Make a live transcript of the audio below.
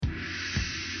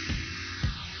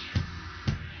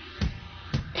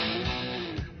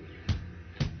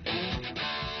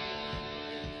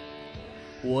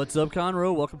What's up,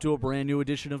 Conroe? Welcome to a brand new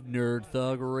edition of Nerd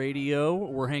Thug Radio.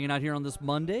 We're hanging out here on this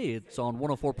Monday. It's on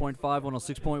 104.5,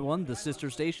 106.1, the sister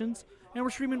stations, and we're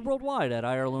streaming worldwide at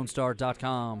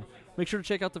irlonestar.com. Make sure to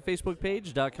check out the Facebook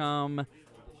page.com.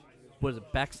 What is it,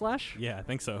 /? Yeah, I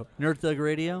think so. Nerd Thug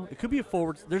Radio. It could be a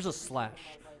forward. There's a slash,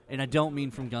 and I don't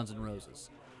mean from Guns N' Roses.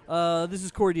 This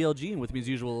is Corey DLG, and with me as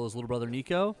usual is little brother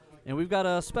Nico. And we've got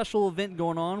a special event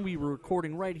going on. We were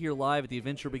recording right here live at The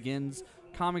Adventure Begins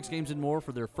Comics, Games, and More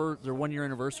for their 1-year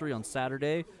anniversary on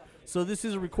Saturday. So this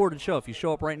is a recorded show. If you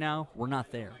show up right now, we're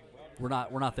not there. We're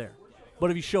not there. But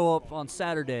if you show up on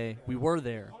Saturday, we were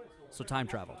there. So time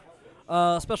travel.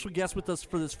 Special guest with us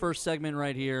for this first segment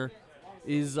right here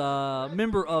is a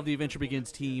member of the Adventure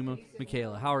Begins team,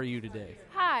 Michaela. How are you today?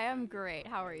 Hi, I'm great.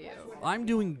 How are you? I'm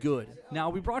doing good. Now,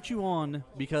 we brought you on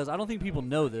because I don't think people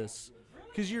know this,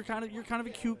 because you're kind of a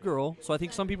cute girl. So I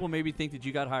think some people maybe think that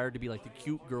you got hired to be like the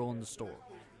cute girl in the store.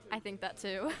 I think that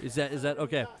too. Is that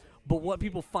okay? But what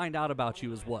people find out about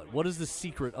you is what? What is the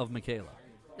secret of Michaela?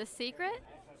 The secret?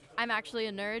 I'm actually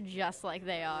a nerd just like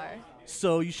they are.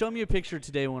 So you showed me a picture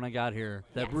today when I got here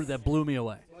that blew me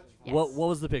away. Yes. What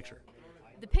was the picture?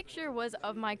 The picture was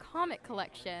of my comic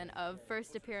collection of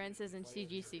first appearances in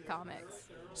CGC Comics.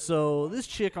 So this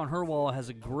chick on her wall has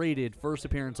a graded first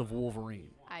appearance of Wolverine.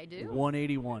 I do.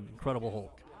 181, Incredible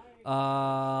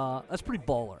Hulk. That's pretty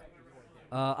baller.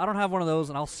 I don't have one of those,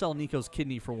 and I'll sell Nico's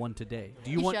kidney for one today.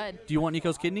 Do you should. Do you want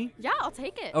Nico's kidney? Yeah, I'll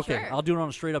take it. Okay, Sure. I'll do it on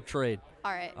a straight-up trade.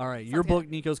 All right. All right, Sounds your good. book,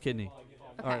 Nico's kidney.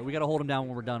 Okay. All right, we got to hold him down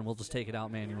when we're done. We'll just take it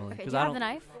out manually. Okay, 'cause do you I have don't- the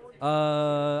knife?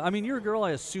 I mean, you're a girl.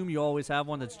 I assume you always have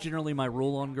one. That's generally my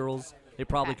rule on girls. They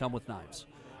probably Okay. come with knives.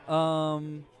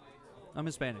 I'm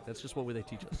Hispanic. That's just what they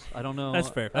teach us. I don't know. That's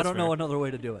fair. I That's don't know fair. another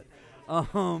way to do it.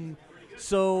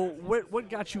 So what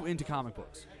got you into comic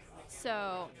books?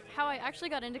 So, how I actually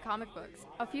got into comic books,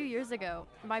 a few years ago,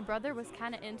 my brother was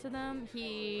kind of into them.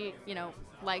 He,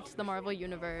 liked the Marvel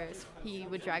Universe. He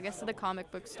would drag us to the comic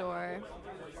book store.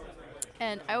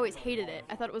 And I always hated it.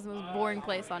 I thought it was the most boring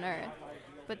place on earth.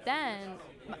 But then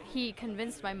he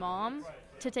convinced my mom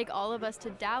to take all of us to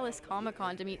Dallas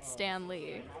Comic-Con to meet Stan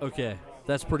Lee. Okay,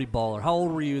 that's pretty baller. How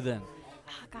old were you then?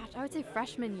 Oh, gosh, I would say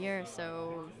freshman year,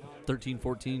 so 13,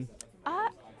 14?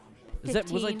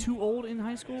 15. Was I too old in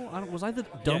high school? Was I the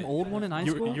dumb old one in high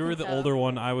school? You were the older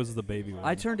one. I was the baby one.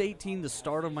 I turned 18 the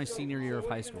start of my senior year of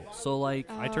high school. So, like,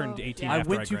 I turned 18 I after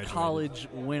went to graduated. college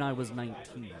when I was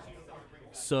 19.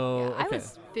 So, I okay.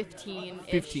 was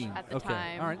 15-ish 15. at the Okay.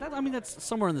 time. All right. That's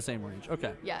somewhere in the same range.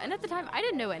 Okay. Yeah, and at the time, I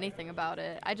didn't know anything about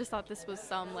it. I just thought this was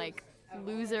some,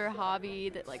 loser hobby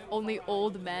that, only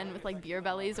old men with, beer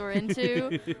bellies were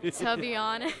into, to be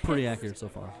honest. Pretty accurate so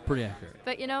far. Pretty accurate.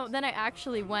 But, then I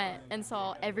actually went and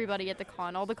saw everybody at the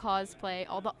con, all the cosplay,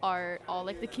 all the art, all,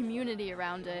 the community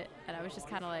around it, and I was just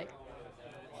kind of like,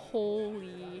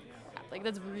 holy crap,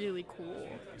 that's really cool.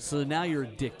 So now you're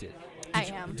addicted. I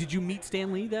am. Did you meet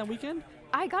Stan Lee that weekend?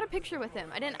 I got a picture with him.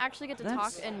 I didn't actually get to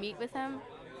talk and meet with him.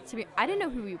 I didn't know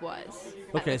who he was.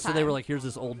 Okay, at the so they were time. like, here's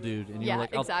this old dude. And you Yeah, were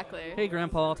like, exactly. Hey,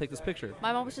 Grandpa, I'll take this picture.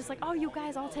 My mom was just like, oh, you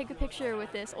guys all take a picture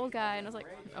with this old guy. And I was like,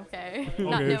 okay.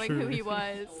 Not Okay, knowing sure. who he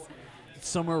was.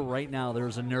 Somewhere right now,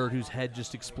 there's a nerd whose head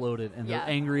just exploded, and Yeah. they're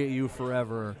angry at you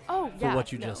forever Oh, for yeah.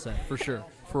 what you no. just said, for sure,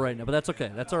 for right now. But that's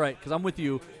okay. That's all right, because I'm with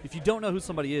you. If you don't know who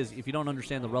somebody is, if you don't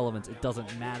understand the relevance, it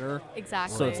doesn't matter.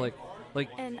 Exactly. So it's like,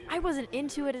 And I wasn't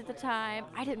into it at the time.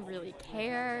 I didn't really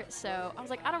care. So I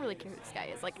was like, I don't really care who this guy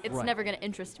is. It's Right. never going to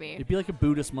interest me. it'd be like a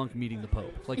Buddhist monk meeting the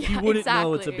Pope. Like, he Yeah, wouldn't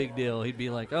know it's a exactly. big deal. He'd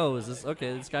be like, oh, is this,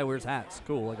 okay, this guy wears hats.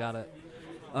 Cool, I got it.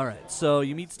 All right, so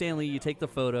you meet Stan Lee, you take the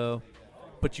photo,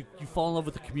 but you fall in love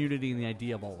with the community and the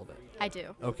idea of all of it. I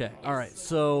do. Okay. All right.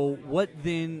 So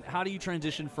how do you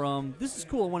transition from, this is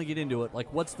cool, I want to get into it.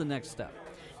 What's the next step?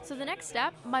 So the next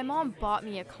step, my mom bought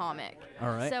me a comic. All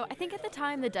right. So I think at the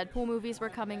time the Deadpool movies were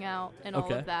coming out and all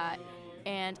Okay. of that.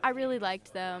 And I really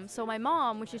liked them. So my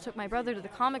mom, when she took my brother to the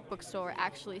comic book store,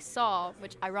 actually saw,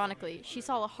 which ironically, she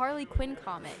saw a Harley Quinn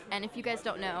comic. And if you guys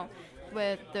don't know,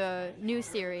 with the new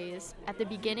series, at the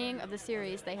beginning of the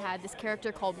series, they had this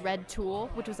character called Red Tool,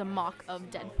 which was a mock of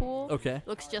Deadpool. Okay.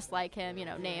 Looks just like him,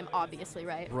 name obviously,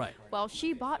 right? Right. Well,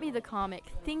 she bought me the comic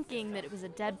thinking that it was a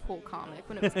Deadpool comic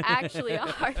when it was actually a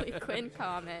Harley Quinn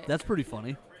comic. That's pretty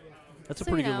funny. That's a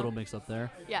So, pretty you good know, little mix up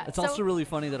there. yeah, It's so- also really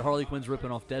funny that Harley Quinn's ripping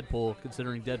off Deadpool,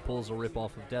 considering Deadpool's a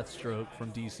rip-off of Deathstroke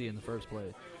from DC in the first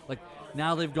place.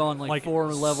 Now they've gone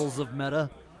 4 levels of meta.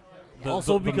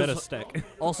 The meta stick.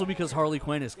 Also because Harley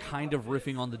Quinn is kind of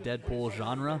riffing on the Deadpool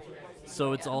genre.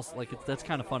 So it's also that's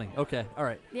kind of funny. Okay, all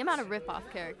right. The amount of rip-off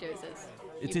characters is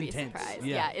It's you'd be intense, surprised.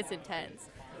 yeah. It's intense.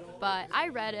 But I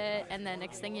read it, and then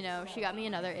next thing you know, she got me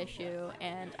another issue,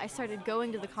 and I started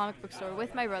going to the comic book store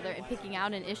with my brother and picking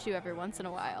out an issue every once in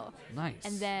a while. Nice.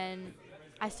 And then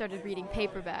I started reading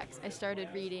paperbacks. I started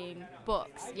reading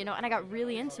books, and I got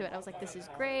really into it. I was like, this is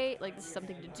great. Like, this is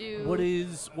something to do.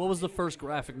 What was the first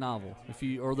graphic novel,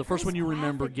 or the first one you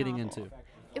remember graphic getting novel. into?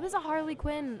 It was a Harley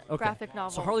Quinn graphic novel.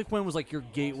 So Harley Quinn was like your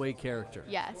gateway character.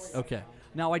 Yes. Okay.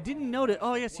 Now I didn't note it.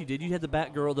 Oh yes, you did. You had the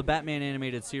Batgirl, the Batman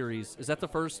animated series. Is that the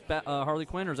first Harley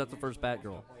Quinn, or is that the first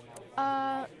Batgirl?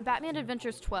 Batman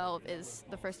Adventures 12 is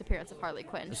the first appearance of Harley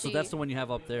Quinn. So that's the one you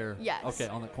have up there. Yes. Okay,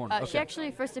 on the corner. Okay. She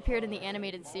actually first appeared in the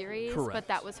animated series, Correct. but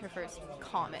that was her first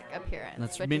comic appearance.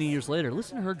 That's which many is- years later.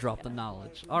 Listen to her drop the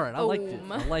knowledge. All right, I liked it.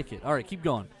 I like it. All right, keep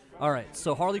going. All right,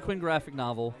 so Harley Quinn graphic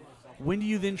novel. When do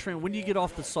you then when do you get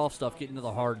off the soft stuff, get into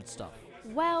the hard stuff?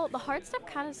 Well, the hard stuff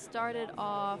kind of started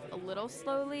off a little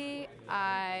slowly.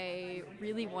 I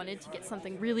really wanted to get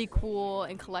something really cool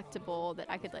and collectible that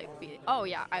I could be, oh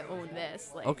yeah, I own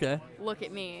this. Like, Okay. Look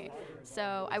at me.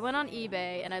 So I went on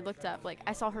eBay and I looked up,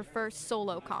 I saw her first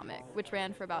solo comic, which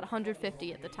ran for about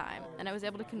 $150 at the time, and I was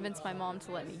able to convince my mom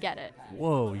to let me get it.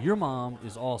 Whoa, your mom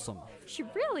is awesome. She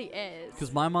really is.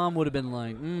 Because my mom would have been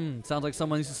like, sounds like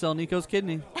someone needs to sell Nico's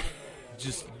kidney.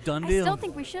 Just done I deal. still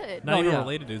think we should. Not even yeah.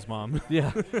 related to his mom.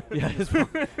 Yeah, yeah. His mom,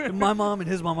 and my mom and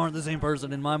his mom aren't the same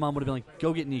person, and my mom would have been like,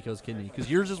 "Go get Nico's kidney, because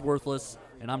yours is worthless,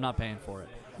 and I'm not paying for it."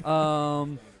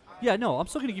 Yeah, no, I'm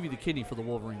still gonna give you the kidney for the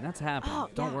Wolverine. That's happening. Oh,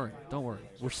 Don't yeah. worry.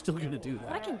 We're still gonna do What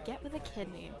I that. can get with a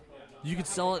kidney. You could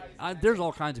sell it. There's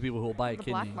all kinds of people who will buy a The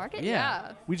kidney. black market? Yeah.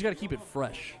 Yeah. We just gotta keep it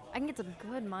fresh. I can get some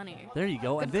good money. There you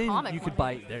go. Good And then comic you could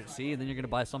buy there. See, and then you're gonna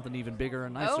buy something even bigger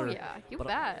and nicer. Oh, yeah. You But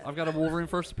bet. I've got a Wolverine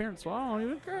first appearance, so I don't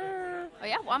even care. Oh,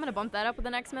 yeah? Well, I'm going to bump that up with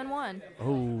an X-Men 1.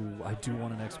 Oh, I do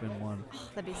want an X-Men one.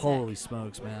 That'd be sick. Holy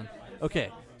smokes, man. Okay,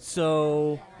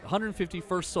 so 150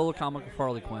 first solo comic of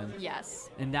Harley Quinn. Yes.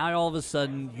 And now all of a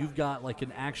sudden you've got like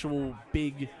an actual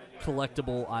big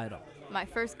collectible item. My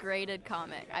first graded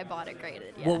comic. I bought it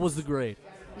graded, yes. What was the grade?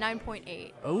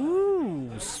 9.8. Oh,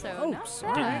 So not smokes. bad.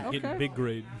 All right, Getting okay. big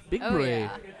grade. Big Oh, grade.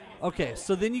 yeah. Okay,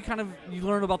 so then you you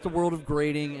learn about the world of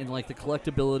grading and like the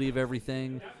collectability of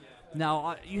everything.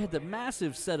 Now, you had the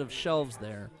massive set of shelves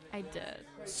there. I did.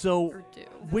 So Or do.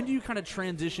 when do you kind of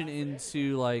transition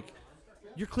into like,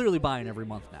 you're clearly buying every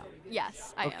month now?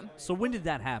 Yes, I am. So when did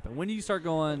that happen? When did you start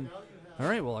going, all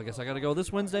right, well, I guess I got to go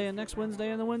this Wednesday and next Wednesday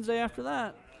and the Wednesday after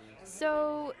that?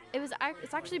 So it's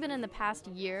actually been in the past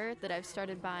year that I've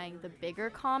started buying the bigger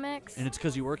comics. And it's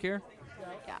because you work here?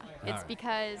 Yeah. It's Alright.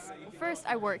 because first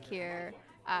I work here.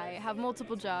 I have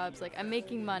multiple jobs, I'm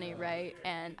making money, right?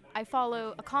 And I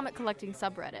follow a comic collecting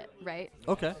subreddit, right?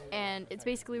 Okay. And it's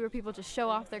basically where people just show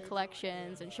off their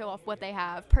collections and show off what they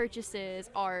have, purchases,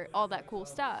 art, all that cool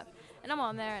stuff. And I'm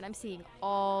on there and I'm seeing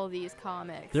all these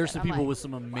comics. There's and some I'm people like, with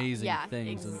some amazing yeah,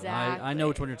 things. Exactly. And I know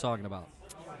which one you're talking about.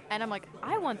 And I'm like,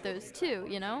 I want those too,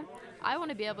 I want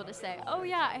to be able to say, oh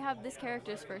yeah, I have this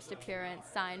character's first appearance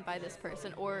signed by this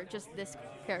person, or just this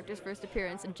character's first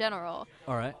appearance in general.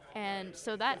 All right. And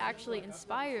so that actually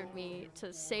inspired me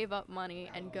to save up money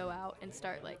and go out and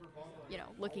start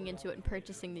looking into it and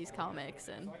purchasing these comics.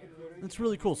 And That's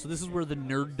really cool. So this is where the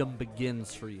nerddom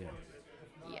begins for you.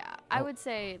 yeah, I would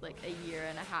say a year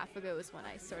and a half ago is when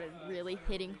I started really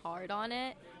hitting hard on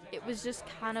it. It was just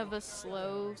kind of a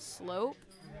slow slope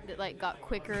that got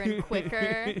quicker and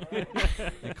quicker.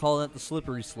 They call that the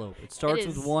slippery slope. It starts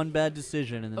with is. one bad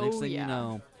decision, and the next Oh, thing you yeah.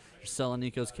 know, you're selling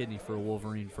Nico's kidney for a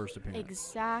Wolverine first appearance.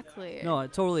 Exactly. No,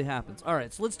 it totally happens. All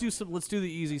right, so let's do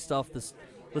the easy stuff.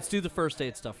 Let's do the first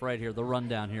date stuff right here. The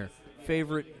rundown here.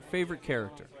 Favorite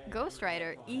character. Ghost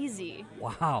Rider, easy.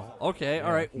 Wow. Okay.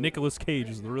 All right. Nicolas Cage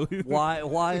is the really.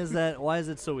 Why is that? Why is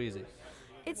it so easy?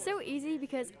 It's so easy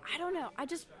because I don't know. I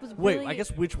just was Wait, really I guess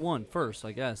which one first?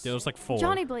 I guess. Yeah, it was like 4.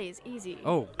 Johnny Blaze, easy.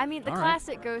 Oh, I mean, the all right.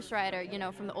 classic Ghost Rider,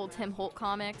 from the old Tim Holt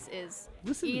comics, is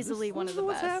easily one of the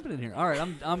what's best. happening here. All right.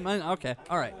 I'm okay.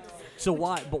 All right. So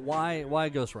why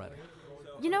Ghost Rider?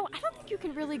 I don't think you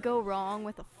can really go wrong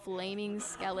with a flaming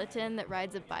skeleton that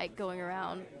rides a bike going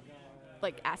around,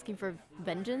 asking for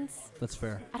vengeance. That's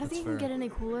fair. I don't That's think you fair. can get any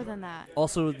cooler than that.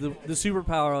 Also, the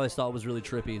superpower I always thought was really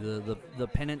trippy. The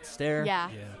pennant stare. Yeah,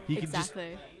 He could just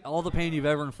exactly. all the pain you've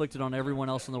ever inflicted on everyone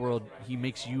else in the world, he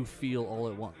makes you feel all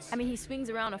at once. I mean, he swings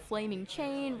around a flaming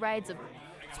chain, rides a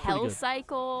pretty hell good.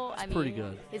 cycle. It's I mean, pretty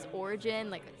good. His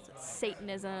origin,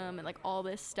 Satanism and all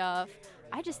this stuff.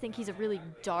 I just think he's a really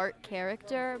dark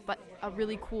character, but a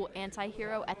really cool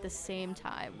anti-hero at the same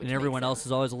time. Which and everyone makes else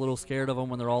is always a little scared of him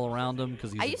when they're all around him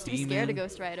because he's I a used to be demon. scared of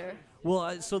Ghost Rider.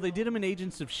 Well, so they did him in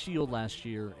Agents of S.H.I.E.L.D. last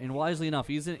year, and wisely enough,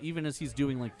 even as he's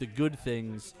doing like the good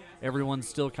things, everyone's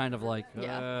still kind of like,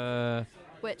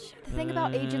 Which, the thing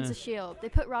about Agents of S.H.I.E.L.D., they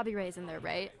put Robbie Reyes in there,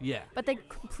 right? yeah. But they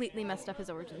completely messed up his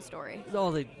origin story.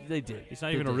 Oh, they did. He's not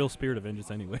They even a did. real Spirit of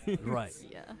Vengeance anyway. Right.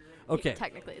 Yeah. Okay. He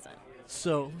technically isn't.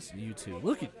 So listen to you two.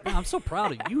 Look at, I'm so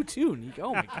proud of you too, Nico.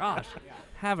 Oh my gosh,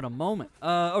 having a moment.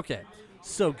 Okay.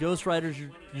 So Ghost Rider's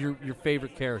your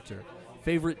favorite character,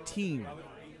 favorite team.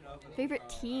 Favorite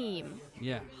team?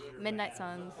 Yeah. Midnight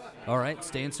Suns. All right.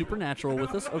 Staying supernatural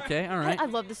with us. Okay. All right. I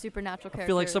love the supernatural characters. I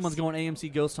feel like someone's going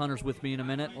AMC Ghost Hunters with me in a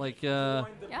minute. Like, do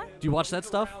Yeah? you watch that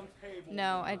stuff?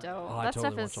 No, I don't. Oh, I that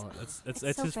totally stuff watch is. all that. That's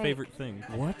It's so his fake. favorite thing.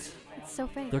 What? It's so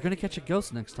fake. They're gonna catch a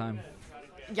ghost next time.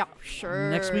 Yeah, sure.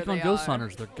 Next week on they Ghost are.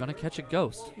 Hunters, they're gonna catch a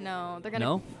ghost. No, they're gonna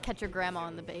No? catch your grandma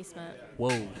in the basement.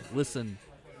 Whoa, listen,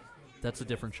 that's a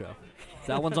different show.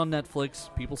 That one's on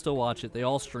Netflix. People still watch it. They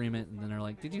all stream it, and then they're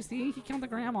like, "Did you see? He killed the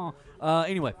grandma."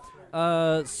 Anyway,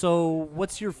 so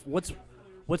what's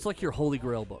like your holy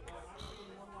grail book?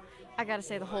 I gotta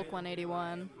say the Hulk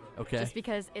 181. Okay. Just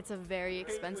because it's a very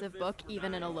expensive book,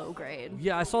 even in a low grade.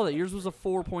 Yeah, I saw that yours was a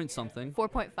 4 point something.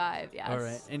 4.5, yes. All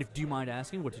right. And do you mind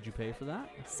asking, what did you pay for that?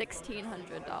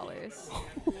 $1,600.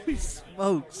 Holy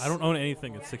smokes! I don't own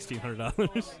anything at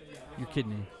 $1,600. You're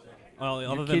kidding me. Well,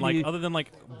 Your other than like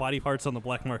body parts on the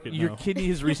black market. Your no. kidney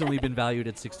has recently been valued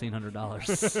at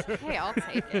 $1,600. Hey, I'll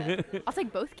take it. I'll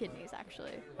take both kidneys,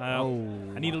 actually. Oh.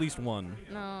 I need at least one.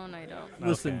 No, you don't.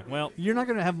 Listen, Okay, well, you're not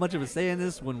going to have much of a say in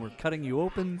this when we're cutting you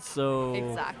open, so...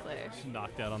 Exactly.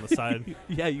 knocked out on the side.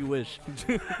 Yeah, you wish.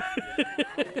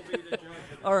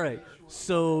 All right,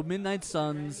 so Midnight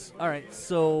Suns. All right,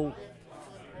 so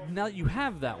now that you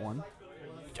have that one,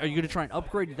 are you going to try and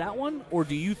upgrade that one, or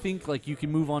do you think like you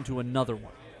can move on to another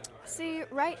one? See,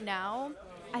 right now,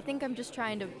 I think I'm just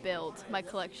trying to build my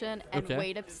collection and Okay.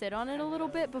 wait to sit on it a little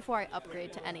bit before I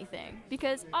upgrade to anything.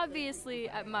 Because obviously,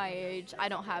 at my age, I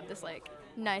don't have this like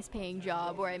nice paying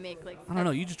job where I make like I don't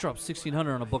know. You just dropped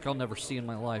 $1,600 on a book I'll never see in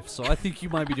my life, so I think you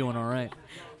might be doing all right.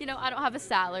 you know, I don't have a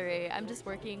salary. I'm just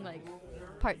working like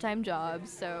part-time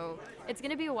jobs, so it's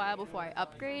gonna be a while before I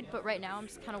upgrade. But right now, I'm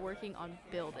just kind of working on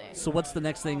building So what's the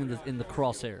next thing in the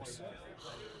crosshairs?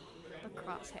 the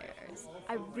crosshairs.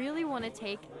 I really want to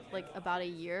take like about a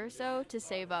year or so to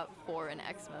save up for an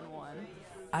X-Men one.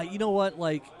 You know what?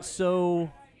 Like,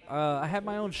 so I had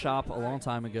my own shop a long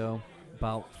time ago,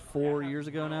 about 4 years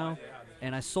ago now,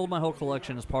 and I sold my whole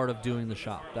collection as part of doing the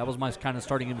shop. That was my kind of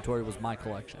starting inventory, was my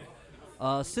collection.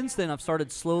 Since then, I've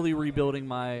started slowly rebuilding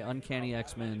my Uncanny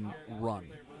X-Men run.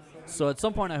 So at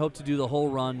some point, I hope to do the whole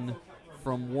run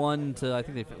from 1 to, I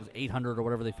think it was 800 or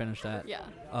whatever they finished at. Yeah.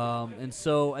 And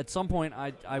so at some point,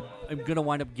 I'm going to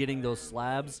wind up getting those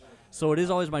slabs. So it is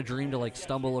always my dream to like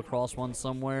stumble across one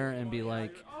somewhere and be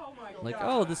like,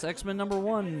 oh, this X-Men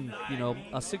 #1, you know,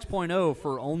 a 6.0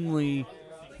 for only,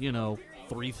 you know,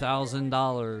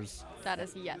 $3,000. That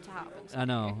is yet to happen. I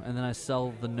know. And then I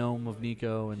sell the gnome of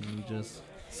Nico, and he just,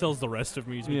 Sells the rest of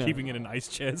me. He's been Yeah. keeping it in ice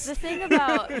chest. The thing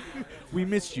about we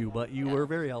missed you, but you were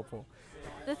very helpful.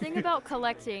 the thing about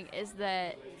collecting is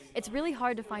that it's really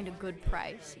hard to find a good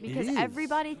price because is.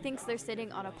 everybody thinks they're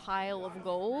sitting on a pile of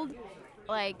gold.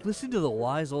 Like Listen to the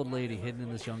wise old lady hidden in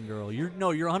this young girl. You're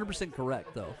 100%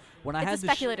 correct though. When I it's had a the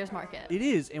speculator's market. It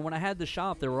is, and when I had the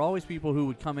shop, there were always people who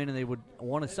would come in and they would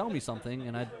want to sell me something,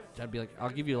 and I'd be like, I'll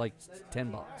give you like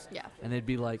 $10. Yeah. And they'd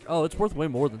be like, oh, it's worth way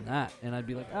more than that, and I'd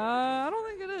be like, I don't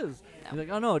think it is. No. They'd be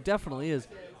like, oh no, it definitely is.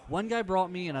 One guy brought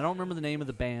me, and I don't remember the name of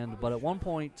the band, but at one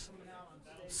point,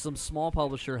 some small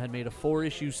publisher had made a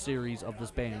 4-issue series of this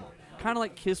band, kind of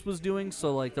like Kiss was doing.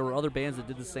 So like there were other bands that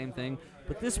did the same thing,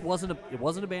 but this wasn't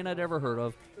a band I'd ever heard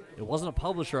of. It wasn't a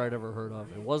publisher I'd ever heard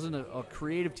of. It wasn't a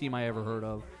creative team I ever heard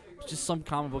of. It was just some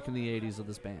comic book in the 80s of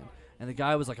this band. And the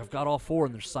guy was like, I've got all 4,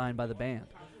 and they're signed by the band.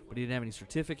 But he didn't have any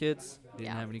certificates. He didn't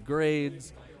Yeah. have any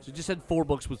grades. So he just had 4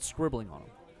 books with scribbling on them.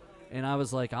 And I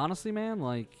was like, honestly, man,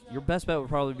 like, your best bet would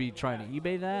probably be trying to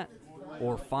eBay that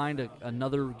or find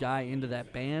another guy into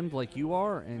that band like you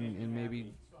are and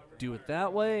maybe do it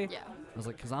that way. Yeah. I was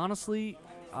like, because honestly,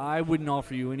 I wouldn't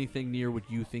offer you anything near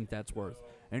what you think that's worth.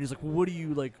 And he's like, well, what do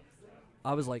you like?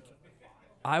 I was like,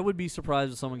 I would be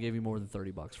surprised if someone gave you more than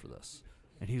 $30 for this.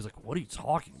 And he was like, what are you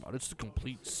talking about? It's the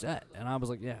complete set. And I was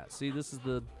like, yeah, see, this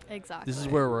Exactly. is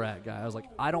where we're at, guy. I was like,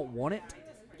 I don't want it.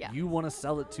 Yeah. You want to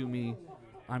sell it to me.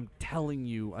 I'm telling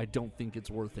you, I don't think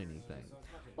it's worth anything.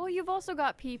 Well, you've also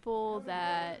got people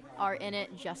that are in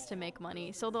it just to make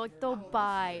money. So they'll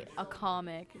buy a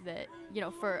comic that,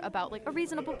 for about like a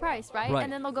reasonable price, right? Right.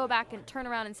 And then they'll go back and turn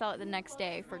around and sell it the next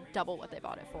day for double what they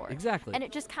bought it for. Exactly. And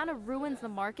it just kind of ruins the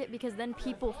market because then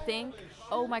people think,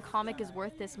 oh, my comic is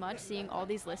worth this much, seeing all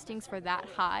these listings for that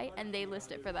high, and they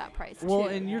list it for that price Well, too.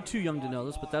 and you're too young to know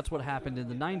this, but that's what happened in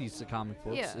the 90s to comic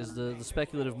books, Yeah. is the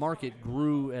speculative market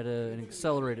grew at an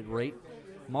accelerated rate.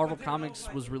 Marvel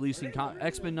Comics was releasing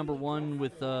X-Men #1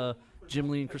 with Jim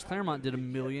Lee and Chris Claremont did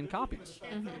 1 million copies.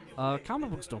 Comic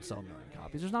books don't sell 1 million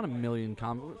copies. There's not 1 million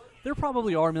comic. There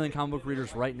probably are 1 million comic book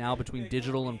readers right now between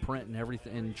digital and print and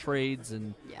everything, and trades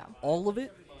and Yeah. all of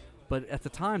it. But at the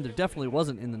time, there definitely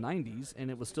wasn't in the 90s, and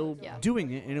it was still Yeah.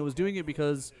 doing it, and it was doing it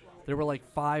because there were like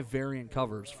 5 variant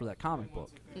covers for that comic book.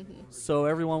 So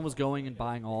everyone was going and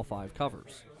buying all 5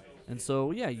 covers. And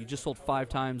so, yeah, you just sold 5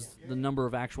 times the number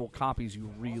of actual copies you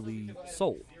really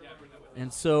sold.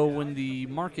 And so when the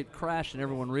market crashed and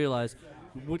everyone realized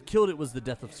what killed it was the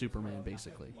death of Superman,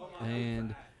 basically.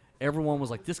 And everyone was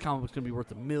like, this comic book's going to be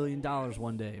worth $1 million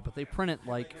one day. But they printed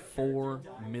like 4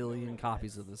 million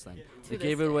copies of this thing. They this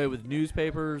gave it day. away with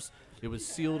newspapers. It was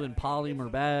sealed in polymer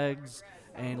bags.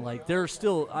 And like, there's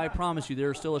still, I promise you,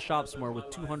 there's still a shop somewhere with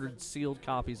 200 sealed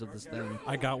copies of this thing.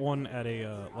 I got one at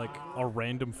a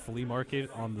random flea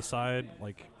market on the side,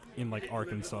 in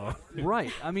Arkansas.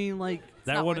 Right. I mean, like,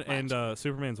 That not one worth and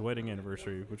Superman's wedding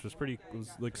anniversary, which was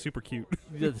super cute.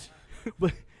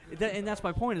 but that's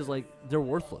my point, is like, they're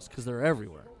worthless because they're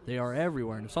everywhere. They are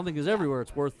everywhere. And if something is everywhere,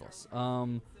 it's worthless.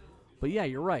 But yeah,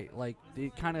 you're right. Like,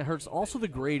 it kind of hurts. Also, the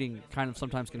grading kind of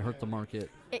sometimes can hurt the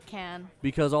market It can.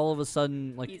 because all of a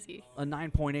sudden, like, Easy. a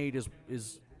 9.8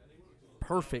 is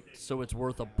perfect, so it's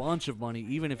worth a bunch of money,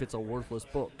 even if it's a worthless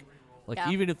book. Like, Yeah.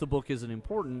 even if the book isn't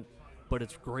important, but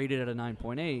it's graded at a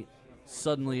 9.8,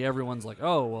 suddenly everyone's like,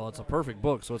 oh, well, it's a perfect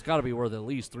book, so it's got to be worth at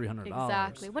least $300.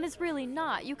 Exactly. When it's really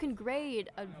not. You can grade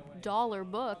a $1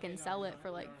 book and sell it for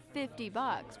like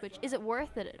 $50, which isn't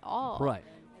worth it at all. Right.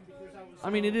 I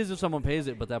mean, it is if someone pays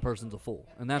it, but that person's a fool,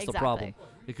 and that's the problem. Exactly.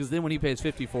 Because then when he pays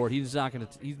 50 for it, he's not gonna.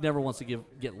 He never wants to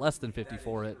get less than 50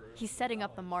 for it He's setting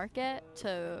up the market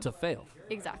to fail.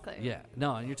 Exactly. Yeah.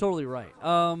 No, and you're totally right.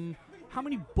 How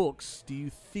many books do you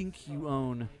think you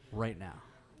own right now?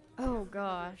 Oh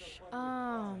gosh.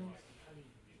 Are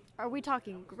we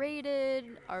talking graded?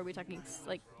 Are we talking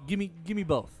like Give me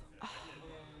both.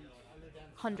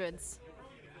 hundreds?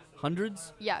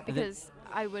 Hundreds? Yeah, And then- because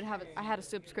I had a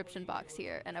subscription box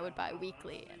here, and I would buy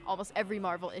weekly. And almost every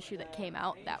Marvel issue that came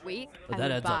out that week, But I that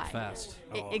would adds buy. up fast.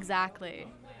 Exactly.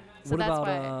 So What that's about,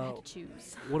 why I had to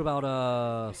choose. What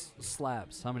about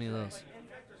slabs? How many of those?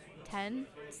 10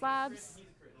 slabs?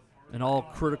 And all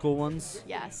critical ones?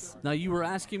 Yes. Now, you were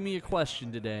asking me a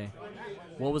question today.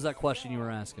 What was that question you were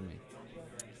asking me?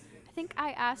 I think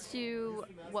I asked you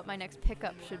what my next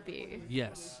pickup should be.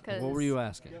 Yes. 'Cause What were you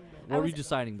asking? What were you was-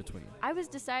 deciding between? I was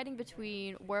deciding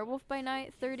between Werewolf by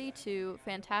Night 32,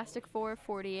 Fantastic Four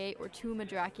 48, or Tomb of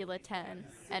Dracula 10.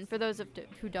 And for those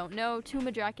who don't know, Tomb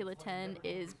of Dracula 10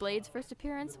 is Blade's first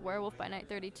appearance, Werewolf by Night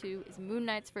 32 is Moon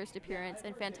Knight's first appearance,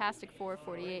 and Fantastic Four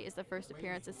 48 is the first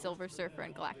appearance of Silver Surfer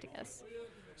and Galacticus.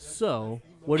 So,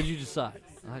 what did you decide?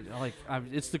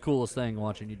 It's the coolest thing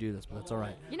watching you do this, but that's all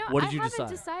right. You know, what I did you haven't decide?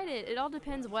 decided. It all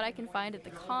depends what I can find at the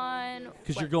con.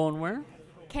 Because you're what- going where?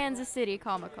 Kansas City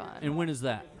Comic Con. And when is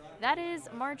that? That is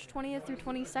March 20th through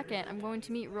 22nd. I'm going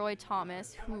to meet Roy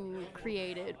Thomas, who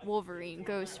created Wolverine,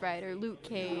 Ghost Rider, Luke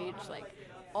Cage, like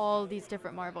all these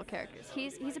different Marvel characters.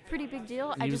 He's a pretty big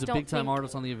deal. And I he just was a don't big time think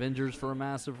artist on the Avengers for a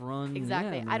massive run.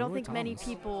 exactly. Yeah, I don't Roy think many Thomas.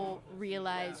 people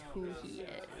realize who he is.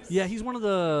 Yeah, he's one of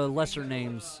the lesser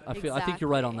names. I think you're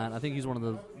right on Exactly. that. I think he's one of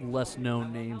the less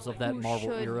known names of that who Marvel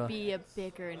should era. be a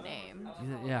bigger name.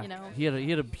 Yeah, you know? he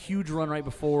had a huge run right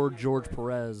before George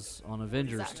Perez on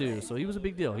Avengers too. Exactly. So he was a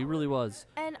big deal. He really was.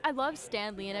 And I love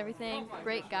Stan Lee and everything.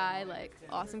 Great guy, like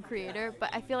awesome creator. But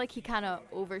I feel like he kind of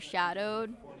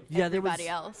overshadowed everybody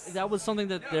else. That was something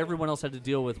that everyone else had to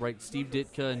deal with, right? Steve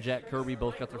Ditka and Jack Kirby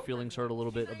both got their feelings hurt a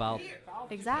little bit about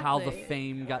Exactly. how the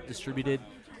fame got distributed.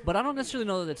 But I don't necessarily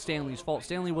know that that's Stanley's fault.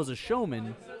 Stanley was a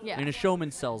showman, Yeah. and a showman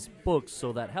sells books,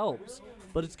 so that helps.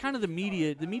 But it's kind of the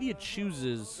media. The media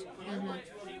chooses.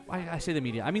 I say the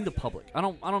media. I mean the public. I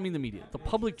don't mean the media. The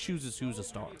public chooses who's a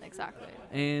star. Exactly.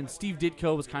 And Steve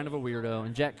Ditko was kind of a weirdo,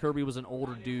 and Jack Kirby was an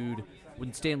older dude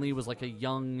when Stan Lee was like a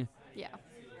young. Yeah.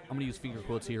 I'm gonna use finger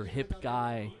quotes here. Hip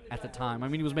guy at the time. I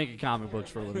mean, he was making comic books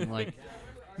for a living. Like,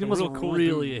 he A wasn't real cool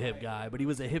really dude. a hip guy, but he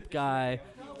was a hip guy.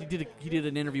 He did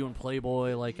an interview in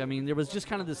Playboy. Like, I mean, there was just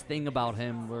kind of this thing about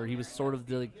him where he was sort of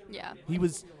the. Yeah. He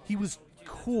was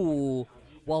cool,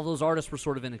 while those artists were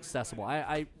sort of inaccessible.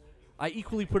 I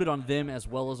equally put it on them as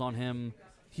well as on him.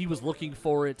 He was looking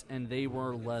for it, and they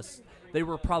were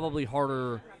probably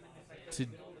harder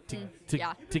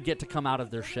to get to come out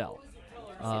of their shell,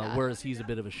 whereas he's a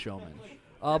bit of a showman.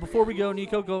 Before we go,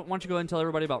 Nico, why don't you go ahead and tell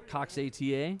everybody about Cox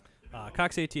ATA?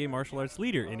 Cox ATA Martial Arts,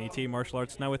 leader in ATA Martial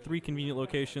Arts, now with 3 convenient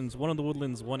locations, one in the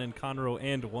Woodlands, one in Conroe,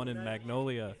 and one in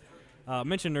Magnolia.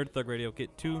 Mention Nerd Thug Radio,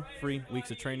 get 2 free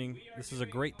weeks of training. This is a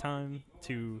great time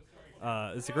to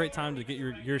get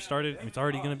your year started. I mean, it's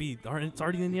already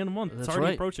in the end of the month. That's it's already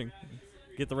right. approaching.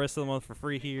 Get the rest of the month for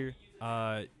free here.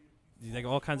 They got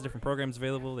all kinds of different programs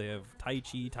available. They have Tai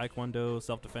Chi, Taekwondo,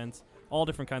 self-defense, all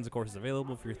different kinds of courses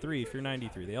available. If you're 3, if you're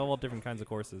 93, they all have different kinds of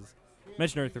courses.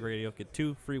 Mention Nerd Thug Radio, get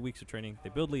 2 free weeks of training. They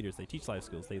build leaders, they teach life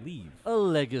skills, they leave a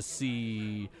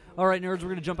legacy. All right, nerds, we're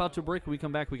going to jump out to a break. When we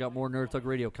come back, we got more Nerd Thug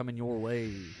Radio coming your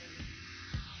way.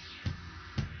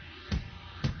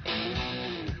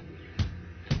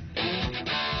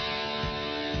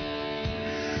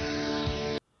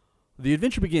 The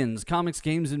Adventure Begins, Comics,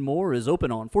 Games, and More is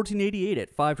open on 1488 at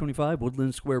 525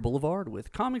 Woodland Square Boulevard.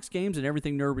 With comics, games, and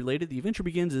everything nerd-related, The Adventure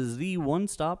Begins is the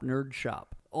one-stop nerd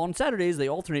shop. On Saturdays, they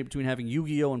alternate between having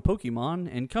Yu-Gi-Oh! And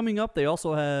Pokemon, and coming up, they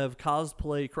also have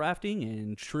cosplay crafting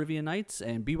and trivia nights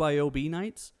and BYOB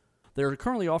nights. They're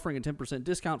currently offering a 10%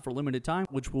 discount for limited time,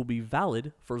 which will be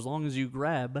valid for as long as you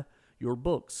grab your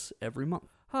books every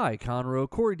month. Hi, Conroe,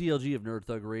 Corey DLG of Nerd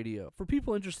Thug Radio. For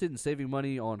people interested in saving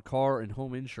money on car and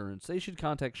home insurance, they should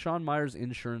contact Sean Myers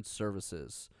Insurance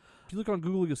Services. If you look on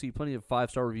Google, you'll see plenty of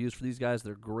 5-star reviews for these guys.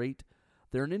 They're great.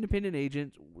 They're an independent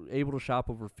agent able to shop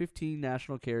over 15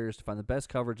 national carriers to find the best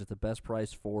coverage at the best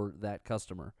price for that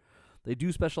customer. They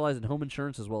do specialize in home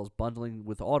insurance as well as bundling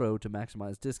with auto to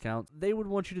maximize discounts. They would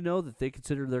want you to know that they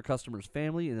consider their customers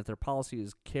family and that their policy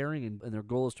is caring and their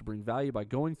goal is to bring value by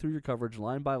going through your coverage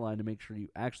line by line to make sure you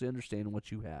actually understand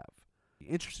what you have.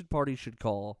 Interested parties should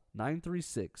call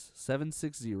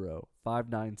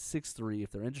 936-760-5963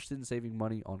 if they're interested in saving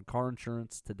money on car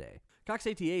insurance today. Cox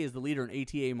ATA is the leader in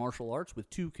ATA martial arts with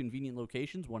 2 convenient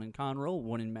locations, one in Conroe,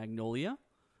 one in Magnolia.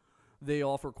 They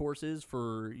offer courses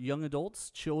for young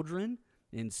adults, children,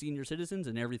 and senior citizens,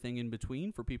 and everything in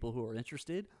between for people who are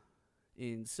interested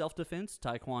in self-defense,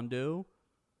 taekwondo,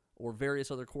 or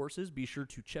various other courses. Be sure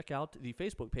to check out the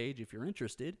Facebook page if you're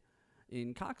interested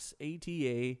in Cox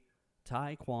ATA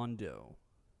Taekwondo.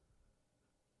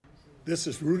 This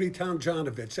is Rudy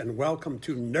Tomjanovich, and welcome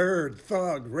to Nerd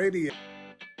Thug Radio.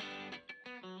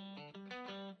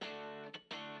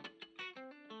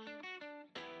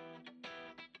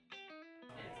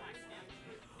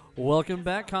 Welcome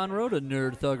back, Conroe, to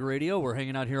Nerd Thug Radio. We're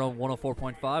hanging out here on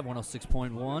 104.5,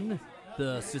 106.1,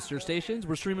 the sister stations.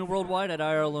 We're streaming worldwide at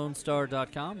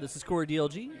irlonestar.com. This is Corey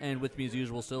DLG, and with me as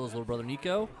usual still is little brother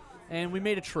Nico. And we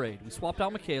made a trade. We swapped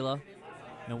out Michaela,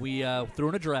 and we threw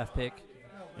in a draft pick,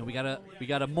 and we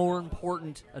got a more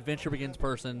important Adventure Begins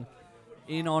person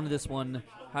in on this one.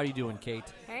 How you doing, Kate?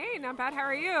 Hey, not bad. How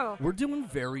are you? We're doing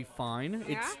very fine.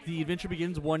 Yeah? It's the Adventure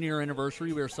Begins 1-year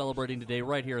anniversary. We are celebrating today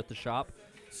right here at the shop.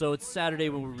 So it's Saturday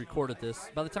when we recorded this.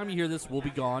 By the time you hear this, we'll be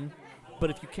gone.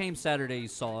 But if you came Saturday, you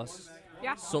saw us.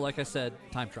 Yeah. So like I said,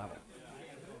 time travel.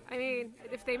 I mean,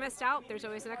 if they missed out, there's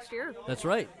always next year. That's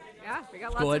right. Yeah, we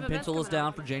got lots Go ahead of and events pencil us coming down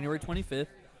up. for January 25th,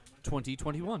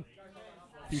 2021.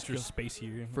 future space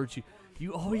year.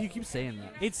 You keep saying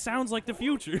that. It sounds like the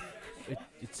future.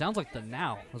 It sounds like the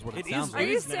now is what it It sounds is like. Are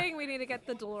you is now. saying we need to get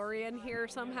the DeLorean here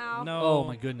somehow? No. Oh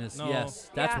my goodness, No.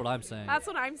 yes. That's Yeah, what I'm saying. That's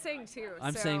what I'm saying too.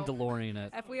 I'm so saying DeLorean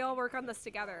it. If we all work on this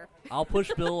together. I'll push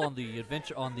Bill on the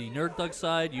Nerd Thug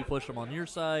side. You push him on your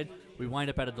side. We wind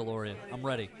up at a DeLorean. I'm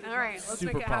ready. All right, let's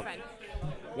Super make it pumped. happen.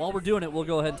 While we're doing it, we'll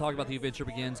go ahead and talk about The Adventure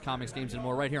Begins, comics, games, and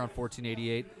more right here on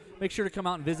 1488. Make sure to come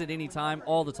out and visit anytime,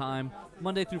 all the time,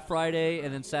 Monday through Friday,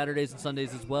 and then Saturdays and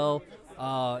Sundays as well.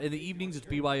 In the evenings, it's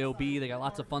BYOB. They got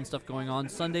lots of fun stuff going on.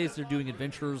 Sundays, they're doing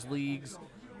Adventurers Leagues.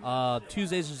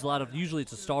 Tuesdays, there's a lot of, usually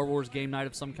it's a Star Wars game night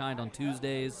of some kind on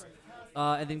Tuesdays.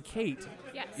 And then Kate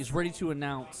Yes. is ready to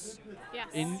announce, Yes.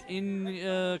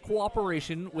 in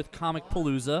cooperation with Comic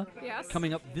Palooza, Yes.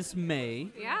 coming up this May,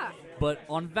 Yeah. but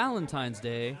on Valentine's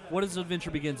Day, what is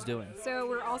Adventure Begins doing? So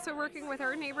we're also working with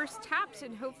our neighbors Tapped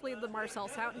and hopefully the Marcel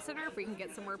Fountain Center if we can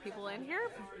get some more people in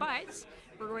here. But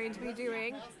we're going to be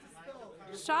doing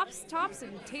shops, tops,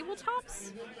 and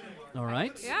tabletops. All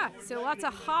right. Yeah, so lots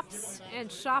of hops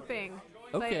and shopping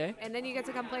Okay. And then you get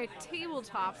to come play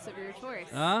tabletops of your choice.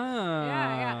 Ah.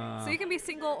 Yeah. So you can be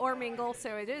single or mingle,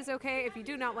 so it is okay. If you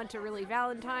do not want to really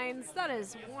Valentine's, that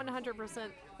is 100%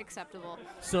 acceptable.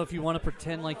 So if you want to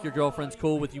pretend like your girlfriend's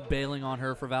cool with you bailing on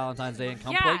her for Valentine's Day and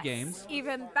come play games,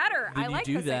 even better. then I you like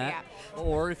do this that. idea.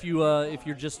 Or if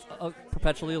you're just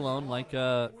perpetually alone, like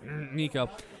Nico,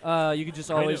 you could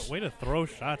just always. Way to throw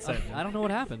shots at me. I don't know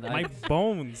what happened. My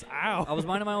bones. Ow. I was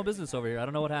minding my own business over here. I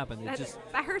don't know what happened. It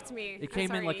That hurts me. it I'm came in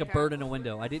sorry, like a Nico. bird in a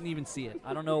window. I didn't even see it.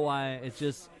 I don't know why. It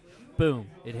just, boom,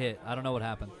 it hit. I don't know what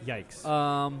happened. Yikes.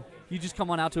 You just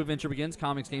come on out to Adventure Begins,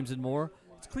 comics, games, and more.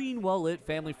 It's clean, well lit,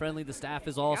 family friendly. The staff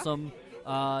is awesome.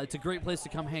 It's a great place to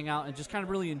come hang out and just kind of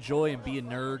really enjoy and be a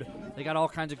nerd. They got all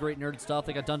kinds of great nerd stuff.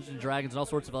 They got Dungeons and Dragons and all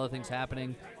sorts of other things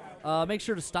happening. Make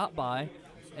sure to stop by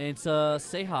and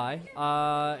say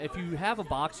hi. If you have a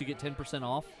box, you get 10%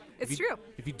 off. It's If you- true.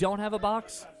 If you don't have a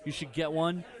box, you should get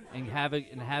one and have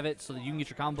it so that you can get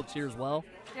your comic books here as well.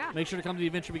 Yeah. Make sure to come to the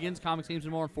Adventure Begins, Comics, Games,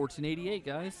 and More on 1488,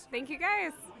 guys. Thank you,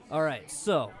 guys. All right,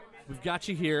 so we've got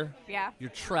you here. Yeah. You're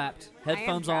trapped. am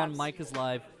Headphones on. trapped. Mic is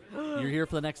live. You're here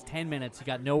for the next 10 minutes. You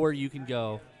got nowhere you can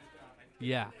go.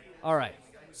 Yeah. All right.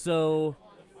 So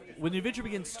when the Adventure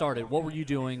Begins started, what were you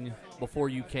doing before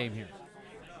you came here?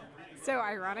 So,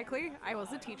 ironically, I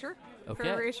was a teacher for Okay.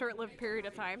 a very short-lived period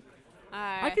of time.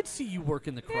 I could see you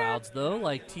working the crowds, though,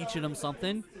 like teaching them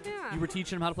something. Yeah. You were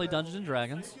teaching them how to play Dungeons and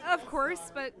Dragons. Of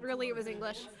course, but really it was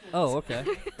English. Oh, okay.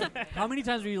 How many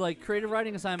times were you like, creative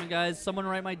writing assignment, guys? Someone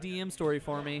write my DM story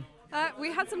for me.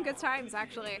 We had some good times,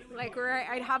 actually. Like, where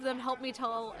I'd have them help me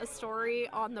tell a story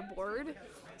on the board.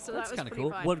 So That's that was kind of pretty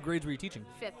cool. fun. What grades were you teaching?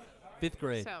 Fifth. Fifth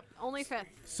grade. So, only fifth.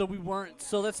 So we weren't.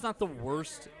 So that's not the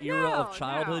worst era No, of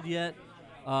childhood no. yet.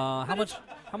 How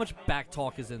much back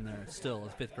talk is in there still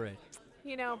as fifth grade?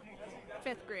 You know,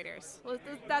 fifth graders. Well,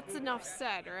 that's enough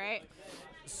said, right?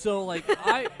 So like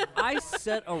I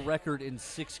set a record in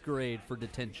sixth grade for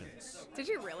detentions. Did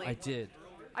you really? I did.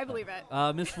 I believe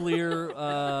it. Miss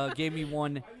Fleer gave me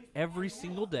one every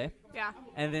single day, Yeah.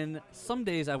 and then some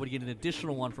days I would get an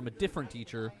additional one from a different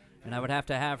teacher, and I would have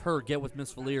to have her get with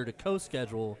Miss Fleer to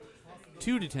co-schedule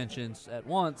 2 detentions at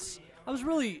once. I was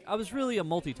really a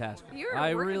multitasker. You were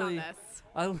I working really, on this.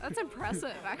 I, That's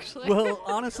impressive, actually. well,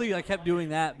 honestly, I kept doing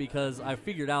that because I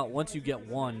figured out once you get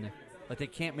one, like they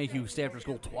can't make you stay after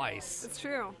school twice. It's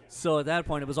true. So at that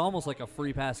point, it was almost like a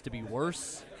free pass to be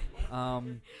worse.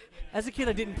 As a kid,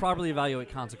 I didn't properly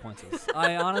evaluate consequences.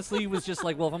 I honestly was just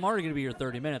like, well, if I'm already going to be here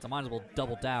 30 minutes, I might as well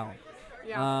double down.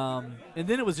 Yeah. And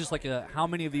then it was just like, how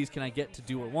many of these can I get to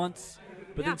do at once?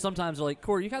 But Yeah. then sometimes they're like,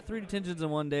 Corey, you got 3 detentions in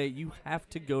one day. You have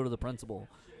to go to the principal.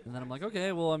 And then I'm like,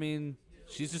 okay, well, I mean,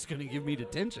 she's just going to give me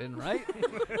detention, right?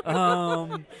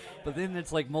 But then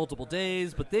it's like multiple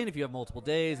days. But then if you have multiple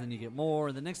days, then you get more.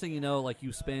 And the next thing you know, like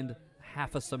you spend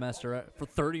half a semester for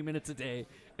 30 minutes a day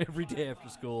every day after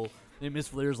school. And Miss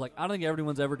Fleer's like, I don't think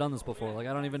everyone's ever done this before. Like,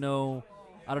 I don't know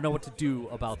what to do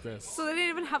about this. So they didn't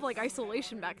even have like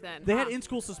isolation back then. They had huh?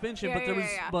 in-school suspension, Yeah, but there yeah,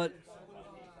 was, yeah. but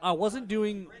I wasn't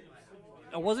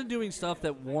doing stuff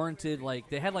that warranted like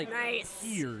they had like Nice.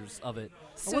 years of it. I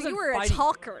So wasn't you were fighting, a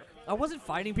talker. I wasn't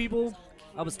fighting people.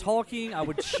 I was talking. I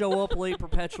would show up late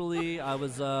perpetually.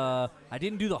 I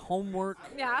didn't do the homework.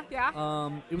 Yeah, yeah.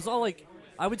 It was all like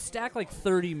I would stack like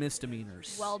 30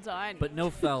 misdemeanors. Well done. But no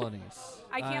felonies.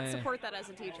 I can't support that as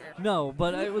a teacher. No,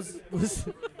 but it was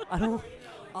I don't.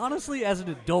 Honestly, as an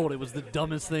adult, it was the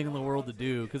dumbest thing in the world to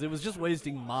do because it was just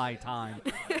wasting my time.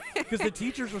 Because the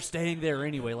teachers were staying there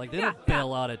anyway. Like they Yeah, don't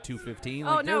bail out at 2:15.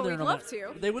 Oh, Like, no, they're there we'd love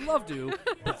to. They would love to,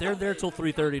 but they're there till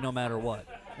 3:30 no matter what.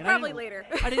 And I Probably didn't- later.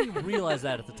 I didn't even realize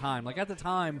that at the time. Like at the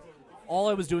time, all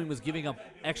I was doing was giving up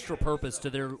extra purpose to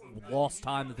their lost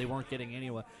time that they weren't getting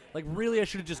anyway. Like really, I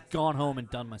should have just gone home and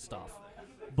done my stuff.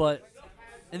 But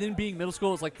and then being middle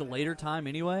school was like the later time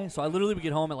anyway, so I literally would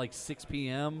get home at like 6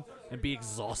 p.m. and be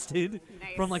exhausted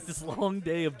Nice. from like this long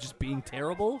day of just being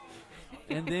terrible.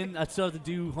 And then I'd still have to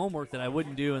do homework that I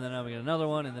wouldn't do, and then I would get another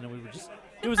one, and then it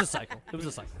was a cycle. It was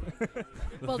a cycle. The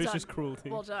Well vicious done. cruelty.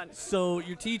 Well done. So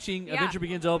you're teaching, Yeah. Adventure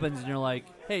Begins opens, and you're like,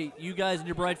 hey, you guys and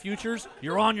your bright futures,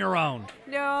 you're on your own.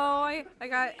 No, I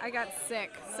got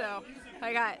sick, so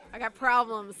I got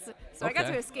problems. So I got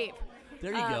Okay. to escape.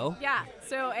 There you go. Yeah.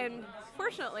 So and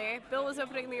fortunately, Bill was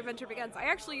opening the Adventure Begins. I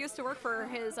actually used to work for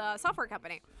his software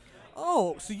company.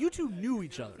 Oh, so you two knew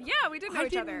each other? Yeah, we did know I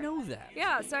each didn't other. know that.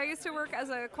 Yeah, so I used to work as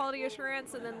a quality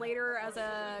assurance and then later as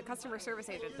a customer service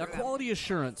agent. Now, for them. quality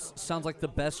assurance sounds like the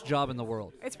best job in the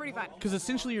world. It's pretty fun. Because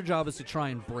essentially your job is to try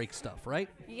and break stuff, right?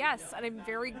 Yes, and I'm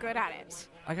very good at it.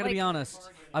 I gotta Like, be honest,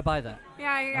 I buy that.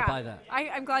 Yeah. buy that.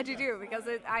 I'm glad you do because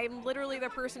I'm literally the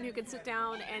person who can sit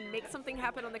down and make something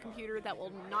happen on the computer that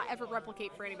will not ever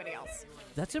replicate for anybody else.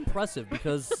 That's impressive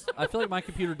because I feel like my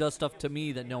computer does stuff to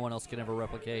me that no one else can ever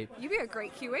replicate. You'd be a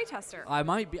great QA tester.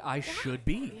 I should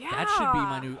be. That should be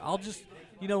my new. I'll just,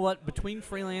 you know what? Between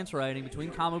freelance writing, between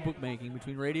comic book making,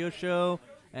 between radio show,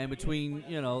 and between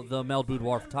the Mel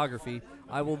Boudoir photography,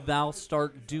 I will now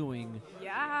start doing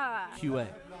Yeah. QA.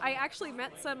 I actually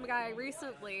met some guy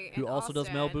recently Who in also does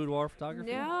Mel Austin. Boudoir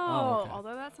photography? No, Oh, okay.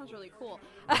 although that sounds really cool.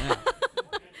 Yeah.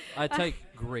 I take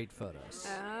great photos.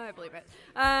 I believe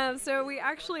it. So we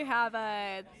actually have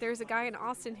there's a guy in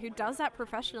Austin who does that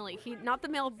professionally. He not the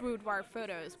Mel Boudoir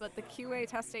photos, but the QA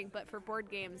testing, but for board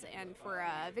games and for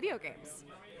video games.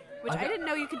 Which I didn't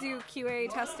know you could do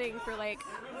QA testing for like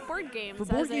board games. For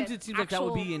board as games, an it seems like that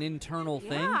would be actual- an internal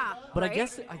thing. Yeah, But right?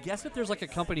 I guess if there's like a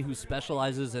company who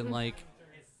specializes in like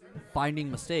finding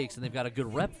mistakes and they've got a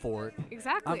good rep for it,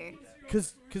 Exactly.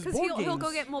 because Because board games. he'll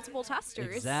go get multiple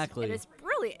testers. Exactly. And it's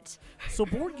brilliant. So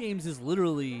board games is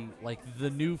literally like the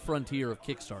new frontier of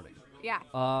kickstarting. Yeah.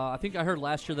 I think I heard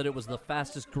last year that it was the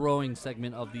fastest growing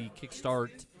segment of the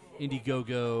Kickstart,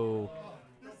 Indiegogo,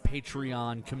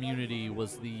 Patreon community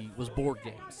was board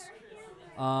games.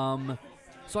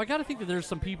 So I got to think that there's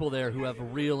some people there who have a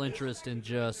real interest in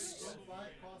just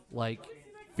like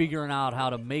figuring out how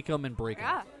to make them and break them.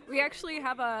 Yeah. We actually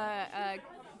have a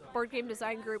board game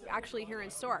design group actually here in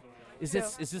store. Is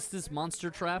this Monster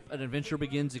Trap an Adventure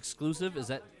Begins exclusive? Is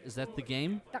that the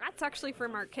game? That's actually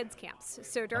from our kids camps.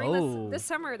 So during Oh. this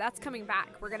summer, that's coming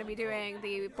back. We're going to be doing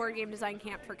the board game design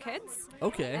camp for kids.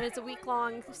 Okay. And it's a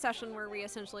week-long session where we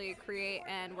essentially create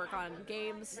and work on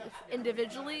games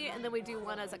individually, and then we do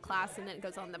one as a class, and then it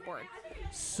goes on the board.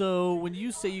 So when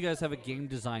you say you guys have a game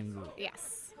design group,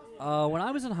 Yes. when I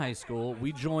was in high school,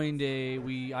 I joined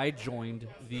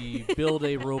the Build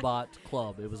a Robot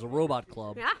Club. It was a robot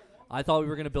club. Yeah. I thought we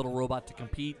were going to build a robot to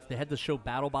compete. They had the show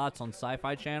BattleBots on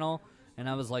Sci-Fi Channel, and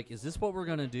I was like, is this what we're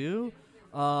going to do?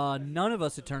 None of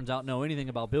us, it turns out, know anything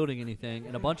about building anything,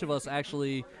 and a bunch of us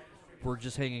actually were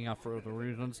just hanging out for other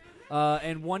reasons.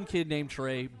 And one kid named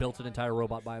Trey built an entire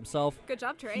robot by himself. Good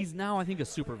job, Trey. He's now, I think, a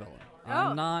supervillain. Oh.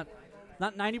 I'm not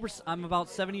 90%. I'm about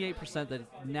 78% that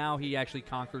now he actually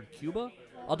conquered Cuba.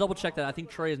 I'll double check that. I think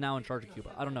Trey is now in charge of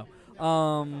Cuba. I don't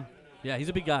know. Yeah, he's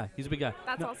a big guy.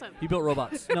 That's No, awesome. He built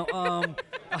robots. No,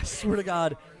 I swear to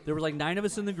God, there were like 9 of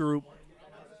us in the group.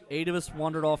 8 of us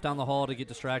wandered off down the hall to get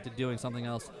distracted doing something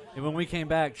else. And when we came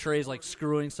back, Trey's like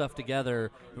screwing stuff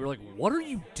together. We were like, "What are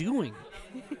you doing?"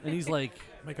 And he's like,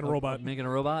 Making a robot. Making a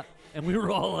robot. And we were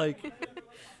all like,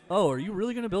 "Oh, are you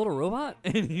really gonna build a robot?"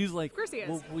 And he's like, Of course he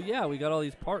is. Well, yeah, we got all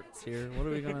these parts here. What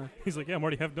are we gonna? He's like, yeah, I'm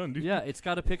already half done, dude. Yeah, it's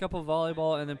got to pick up a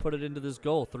volleyball and then put it into this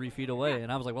goal 3 feet away.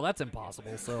 And I was like, well, that's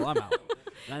impossible, so I'm out.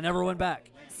 And I never went back.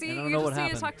 See, and I don't you know just what need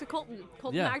happened. to talk to Colton.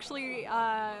 Colton Yeah. actually,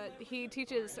 he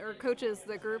teaches or coaches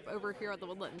the group over here at the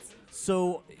Woodlands.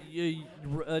 So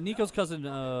Nico's cousin,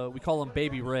 we call him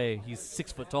Baby Ray. He's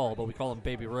 6 foot tall, but we call him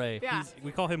Baby Ray. Yeah.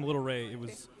 We call him Little Ray. It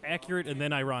was accurate and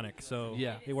then ironic, so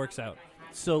Yeah. it works out.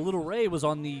 So little Ray was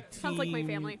on the team. Sounds like my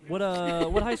family. What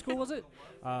high school was it?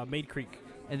 Maid Creek.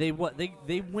 And they won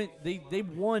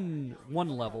one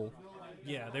level.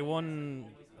 Yeah, they won.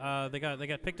 They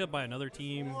got picked up by another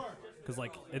team because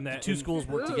like in that Two schools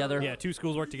worked Ooh. together. Yeah, 2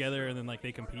 schools work together and then like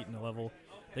they compete in a level.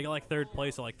 They got like 3rd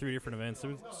place at like 3 different events.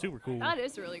 It was super cool. That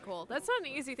is really cool. That's not an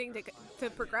easy thing to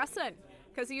progress in,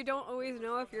 because you don't always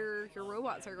know if your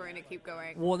robots are going to keep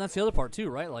going. Well, and that's the other part too,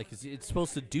 right? Like it's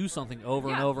supposed to do something over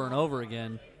and Yeah. over and over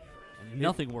again. And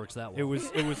nothing works that well. It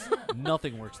was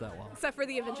Nothing works that well. Except for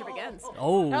the Adventure Begins.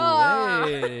 Oh, Ah.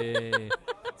 hey.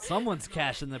 Someone's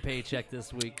cashing the paycheck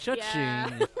this week. Cha-ching.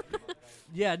 Yeah.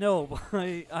 Yeah, no,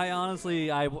 I honestly,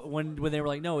 when they were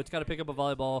like, no, it's got to pick up a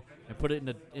volleyball and put it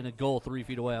in a goal 3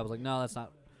 feet away, I was like, no, that's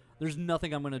not. There's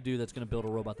nothing I'm going to do that's going to build a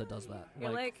robot that does that.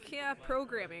 You're like, yeah,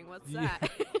 programming. What's Yeah.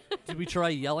 that? Did we try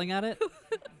yelling at it?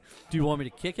 Do you want me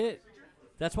to kick it?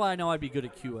 That's why I know I'd be good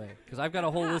at QA, because I've got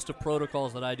a whole list of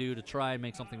protocols that I do to try and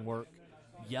make something work.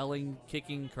 Yelling,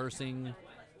 kicking, cursing,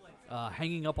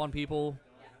 hanging up on people,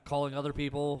 calling other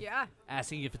people, Yeah.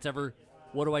 asking if it's ever,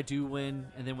 what do I do when,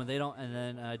 and then when they don't, and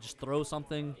then just throw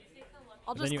something,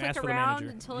 I'll Then just you click ask for the around manager.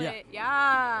 until Yeah. it.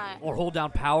 Yeah. or hold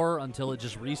down power until it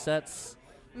just resets.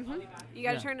 You got to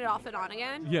Yeah. turn it off and on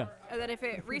again. Yeah. And then if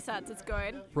it resets, it's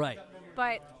good. Right.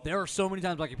 But There are so many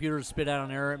times my computer has spit out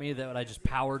an error at me that I just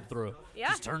powered through. Yeah.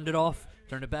 Just turned it off,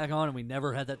 turned it back on, and we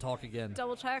never had that talk again.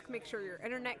 double check, make sure your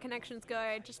internet connection's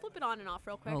good. Just flip it on and off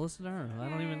real quick. Oh, listen to her. I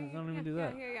don't even do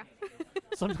that. Yeah.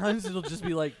 Sometimes it'll just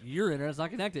be like, your internet's not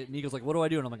connected. And Nico's like, what do I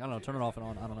do? And I'm like, I don't know, turn it off and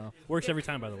on. I don't know. Works every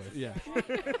time, by the way. Yeah.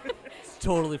 It's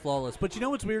totally flawless. But you know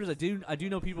what's weird is I do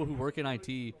know people who work in IT,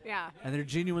 Yeah. and they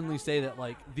genuinely say that,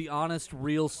 like, the honest,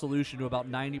 real solution to about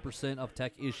 90% of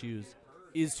tech issues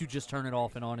is to just turn it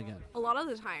off and on again. A lot of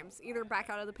the times, either back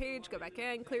out of the page, go back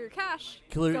in, clear your cache,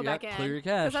 Clear- go yeah, back in. clear your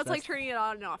cache. Because that's like That's- turning it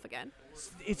on and off again.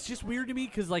 It's just weird to me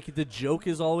because, like, the joke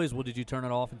is always, well, did you turn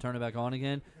it off and turn it back on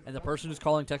again? And the person who's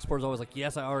calling tech support is always like,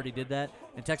 yes, I already did that.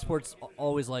 And tech support's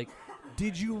always like,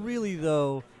 did you really,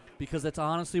 though? Because that's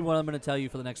honestly what I'm going to tell you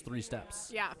for the next 3 steps.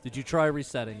 Yeah. Did you try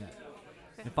resetting it?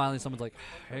 And finally someone's like,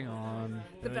 hang on.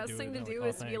 The Then they best do thing it, to and do they're like,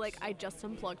 is "Oh, to be like, thanks." I just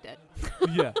unplugged it.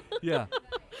 Yeah.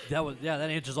 That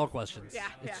answers all questions. Yeah,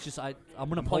 It's yeah. just I'm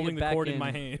gonna I'm plug holding it the back cord in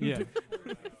my hand. Yeah.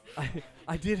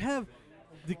 I did have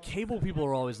the cable people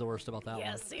are always the worst about that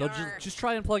Yes, one. they They'll are. just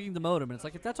try unplugging the modem, and it's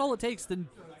like, if that's all it takes, then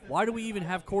why do we even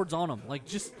have cords on them? Like,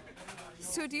 just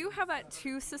So do you have that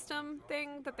 2 system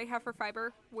thing that they have for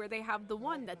fiber, where they have the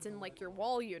one that's in like your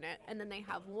wall unit, and then they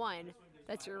have one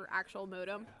that's your actual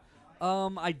modem?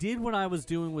 I did when I was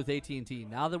doing with AT&T.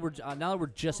 Now that we're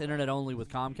just internet only with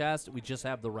Comcast, we just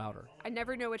have the router. I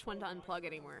never know which one to unplug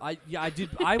anymore.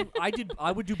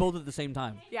 I would do both at the same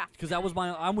time. Yeah. Because that was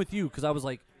I'm with you because I was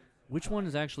like, which one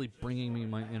is actually bringing me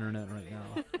my internet right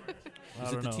now? I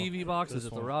Is it don't the know. TV box? Is This it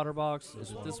the one. router box?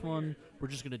 Is it this one? We're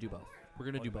just gonna do both. We're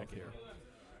gonna do both here.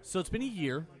 So it's been a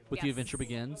year with The Yes. Adventure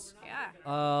Begins. yeah.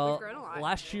 Uh, We've grown a lot.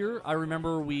 last year, I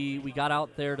remember we got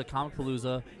out there to Comic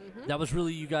Palooza. Mm-hmm. That was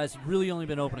really, you guys really only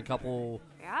been open a couple,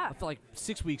 Yeah. I feel like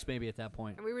 6 weeks maybe at that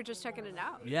point. And we were just checking it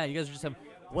out. Yeah, you guys are just have.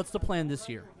 What's the plan this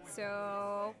year?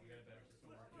 So,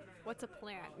 what's a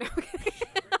plan? No,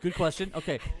 Good question.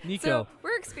 Okay, Nico. So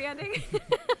we're expanding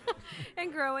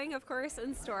and growing, of course,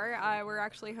 in store. We're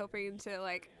actually hoping to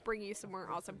like bring you some more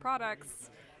awesome products.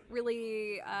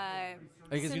 Really, are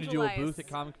you guys going to do a booth centralize- at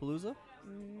Comic Palooza?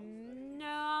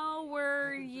 No,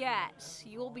 we're yet.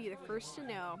 You will be the first to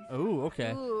know. Oh,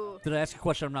 okay. Ooh. Did I ask a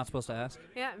question I'm not supposed to ask?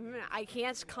 Yeah, I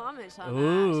can't comment on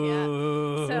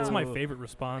Ooh. that. That's So- my favorite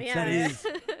response. Yeah. That is.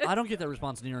 I don't get that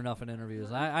response near enough in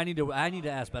interviews. I need to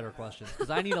ask better questions because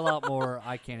I need a lot more.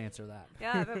 I can't answer that.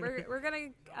 Yeah, but we're gonna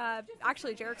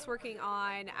actually Jarek's working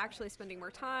on actually spending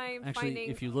more time Actually, finding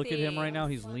if you look at him right things. now,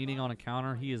 he's leaning on a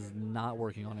counter. He is not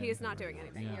working on anything. He is not right doing now.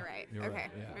 anything. Yeah, You're right. You're Okay.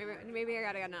 right, yeah. Maybe I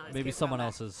gotta get honest. Maybe someone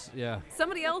else is. Yeah.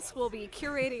 Somebody else will be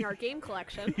curating our game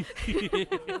collection.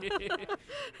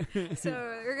 So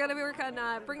we're gonna be working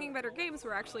on bringing better games.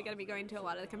 We're actually gonna be going to a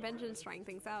lot of the conventions, trying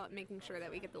things out, and making sure that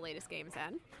we get the latest games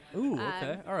in. Ooh.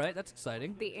 Okay. All right. That's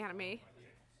exciting. The anime,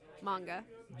 manga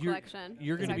You're, collection.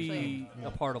 You're is going to actually- be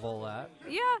a part of all that.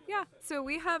 Yeah. So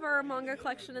we have our manga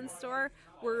collection in store.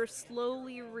 We're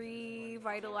slowly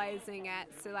revitalizing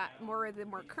it so that more of the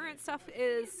more current stuff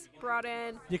is brought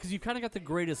in. Yeah, because you kind of got the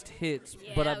greatest hits,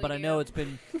 Yeah, but we I know do. it's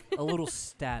been a little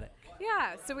static.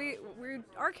 Yeah, so we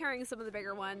are carrying some of the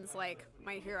bigger ones like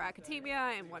My Hero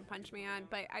Academia and One Punch Man,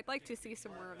 but I'd like to see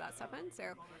some more of that stuff in. So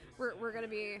we're going to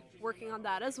be working on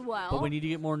that as well. But we need to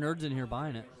get more nerds in here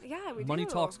buying it. Yeah, we Money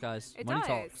do. talks, guys. It Money does,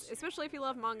 talks. especially if you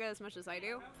love manga as much as I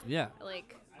do. Yeah.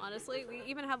 Like, honestly, we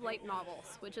even have light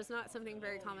novels, which is not something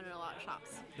very common in a lot of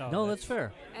shops. No, that's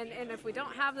fair. And if we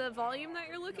don't have the volume that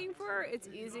you're looking for, it's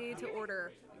easy to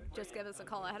order. Just give us a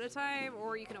call ahead of time,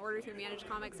 or you can order through Managed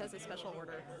Comics as a special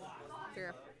order.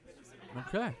 Here.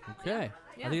 Okay. I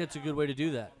Yeah. think that's a good way to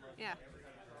do that. Yeah.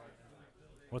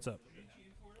 What's up?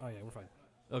 Oh yeah, we're fine.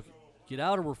 Okay. Get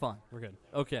out or we're fine. We're good.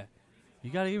 Okay. You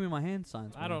got to give me my hand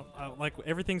signs. I man. don't like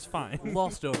everything's fine.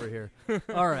 Lost over here.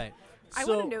 All right. I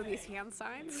So want to know these hand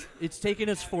signs. it's taken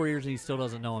us 4 years and he still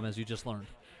doesn't know them, as you just learned.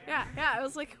 Yeah. I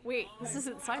was like, wait, this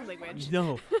isn't sign language.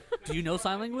 No. Do you know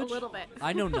sign language? A little bit.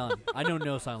 I know none. I know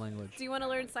no sign language. Do you want to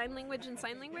learn sign language and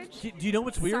sign language? Do you know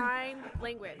what's weird? Sign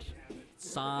language.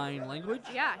 Sign language?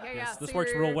 Yeah. This So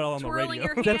works you're real well on the twirling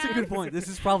radio. your That's a good hands. point. This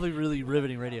is probably really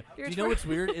riveting radio. You're Do you know what's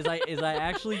weird? Is I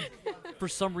actually, for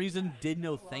some reason, did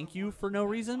know thank you for no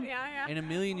reason. Yeah. And a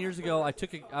million years ago,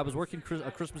 I was working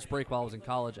a Christmas break while I was in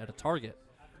college at a Target,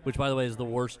 which, by the way, is the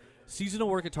worst. Seasonal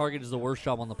work at Target is the worst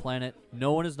job on the planet.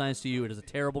 No one is nice to you. It is a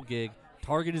terrible gig.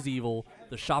 Target is evil.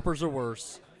 The shoppers are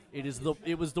worse. It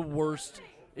was the worst.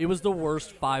 It was the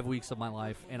worst 5 weeks of my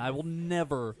life, and I will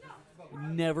never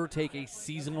take a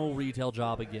seasonal retail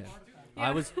job again.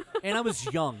 I was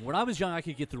young. When I was young, I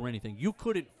could get through anything. You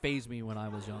couldn't phase me when I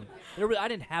was young. I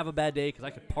didn't have a bad day because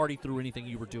I could party through anything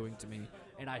you were doing to me.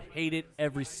 and I hated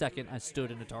every second I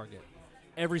stood in a Target.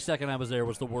 Every second I was there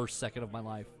was the worst second of my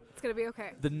life. It's going to be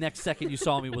okay. The next second you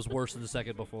saw me was worse than the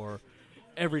second before.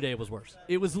 Every day was worse.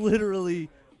 It was literally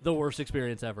the worst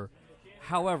experience ever.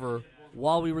 However,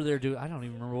 while we were there I don't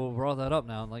even remember what brought that up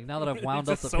now. Like, now that I've wound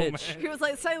up the so pitch. mad. He was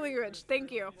like, sign language,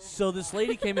 thank you. So this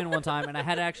lady came in one time, and I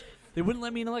had to actually, they wouldn't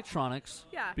let me in electronics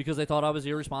Yeah. because they thought I was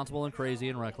irresponsible and crazy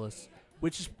and reckless,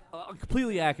 which is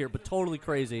completely accurate, but totally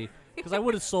crazy because I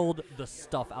would have sold the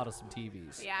stuff out of some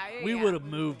TVs. Yeah, We yeah. would have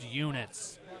moved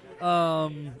units. They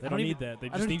don't need that. They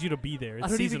just need you to be there. It's I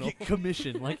don't seasonal. even get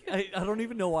commission. Like, I don't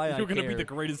even know why I You're gonna care. be the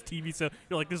greatest TV set.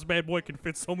 You're like, this bad boy can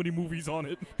fit so many movies on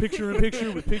it.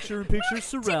 Picture-in-picture with picture-in-picture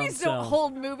surround TVs don't sound.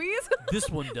 hold movies. This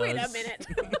one does. Wait a minute.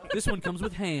 This one comes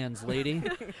with hands, lady.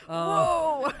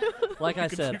 Whoa. Like I You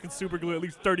said, can super glue at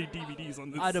least 30 DVDs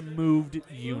on this. I'd have moved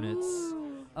units.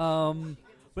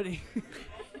 But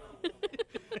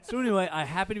so anyway, I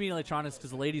happen to be in electronics because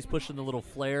the lady's pushing the little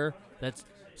flare.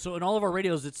 So in all of our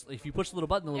radios, it's if you push the little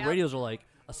button, the little Yeah. radios are like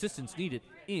assistance needed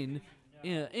in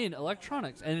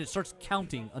electronics, and it starts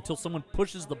counting until someone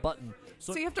pushes the button.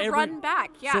 So you have to run back,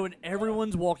 yeah. So in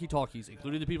everyone's walkie-talkies,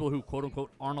 including the people who quote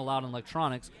unquote aren't allowed in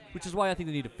electronics, which is why I think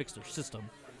they need to fix their system,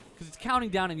 because it's counting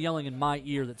down and yelling in my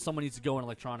ear that someone needs to go in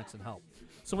electronics and help.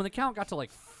 So when the count got to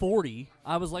like 40,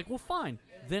 I was like, well, fine,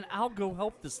 then I'll go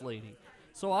help this lady.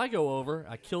 So I go over,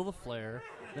 I kill the flare,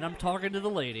 then I'm talking to the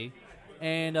lady,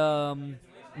 and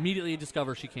immediately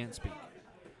discover she can't speak.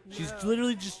 She's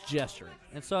literally just gesturing.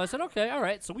 And so I said, okay, all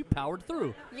right. So we powered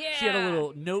through. She had a Yeah.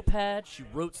 little notepad. She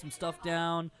wrote some stuff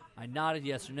down. I nodded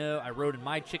yes or no. I wrote in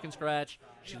my chicken scratch.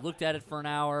 She looked at it for an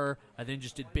hour. I then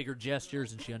just did bigger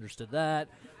gestures, and she understood that.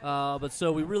 But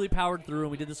so we really powered through,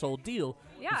 and we did this whole deal.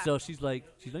 Yeah. And so she's like,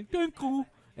 thank you.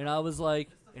 And I was like,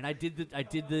 and I did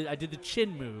the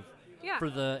chin move. Yeah.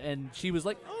 And she was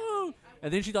like, oh.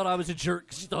 And then she thought I was a jerk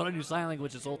because she thought I knew sign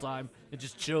language this whole time and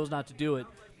just chose not to do it.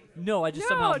 No, I just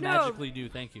somehow No. magically knew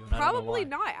thank you. And I don't know Probably why.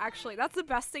 not, actually. That's the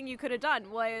best thing you could have done,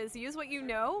 was use what you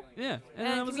know Yeah, and,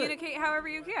 that and was it. communicate however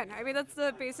you can. I mean, that's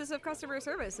the basis of customer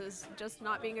service, is just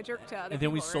not being a jerk to other And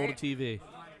then we people, sold right? a TV.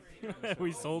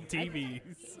 We sold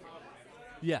TVs.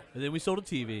 Yeah, and then we sold a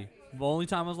TV. The only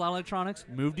time I was allowed electronics,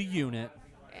 moved a unit.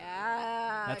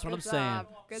 Yeah. That's what good I'm job. saying.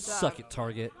 Good Suck job. it,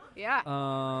 Target. Yeah.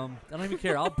 I don't even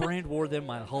care. I'll brand war them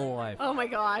my whole life. Oh my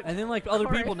God. And then like other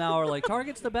Corey. people now are like,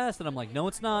 Target's the best, and I'm like, no,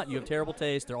 it's not. You have terrible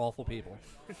taste. They're awful people.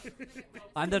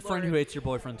 I'm that friend who hates your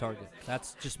boyfriend, Target.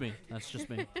 That's just me. That's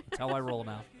how I roll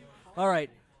now. All right.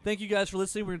 Thank you guys for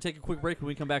listening. We're gonna take a quick break. When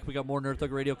we come back, we got more Nerd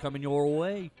Thug Radio coming your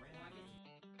way.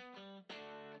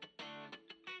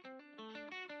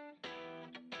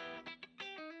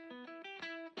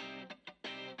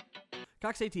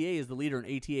 Cox ATA is the leader in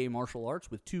ATA martial arts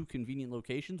with 2 convenient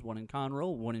locations, one in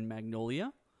Conroe, one in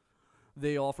Magnolia.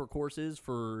 They offer courses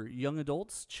for young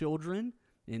adults, children,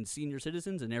 and senior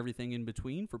citizens, and everything in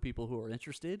between for people who are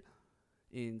interested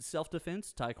in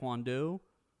self-defense, taekwondo,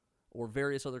 or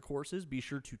various other courses. Be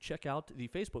sure to check out the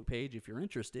Facebook page if you're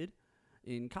interested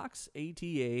in Cox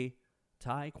ATA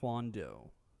Taekwondo.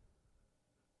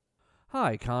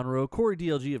 Hi, Conroe. Corey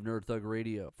DLG of Nerd Thug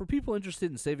Radio. For people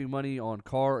interested in saving money on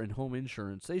car and home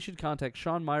insurance, they should contact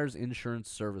Sean Myers Insurance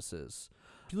Services.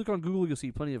 If you look on Google, you'll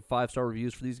see plenty of 5-star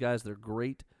reviews for these guys. They're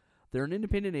great. They're an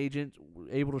independent agent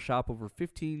able to shop over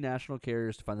 15 national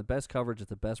carriers to find the best coverage at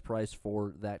the best price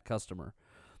for that customer.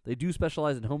 They do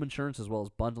specialize in home insurance as well as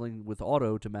bundling with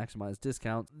auto to maximize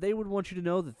discounts. They would want you to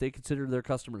know that they consider their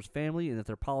customers family and that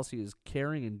their policy is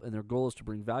caring, and their goal is to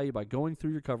bring value by going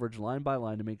through your coverage line by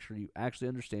line to make sure you actually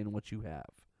understand what you have.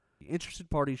 Interested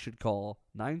parties should call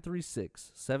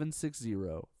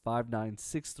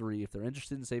 936-760-5963 if they're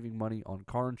interested in saving money on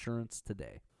car insurance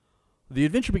today. The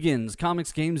Adventure Begins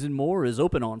Comics, Games, and More is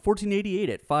open on 1488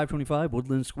 at 525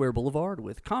 Woodland Square Boulevard.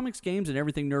 With comics, games, and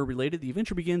everything nerd-related, The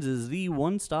Adventure Begins is the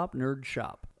one-stop nerd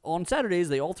shop. On Saturdays,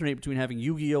 they alternate between having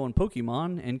Yu-Gi-Oh! And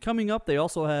Pokemon, and coming up, they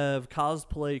also have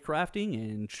cosplay crafting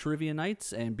and trivia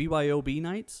nights and BYOB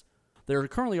nights. They're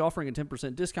currently offering a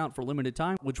 10% discount for a limited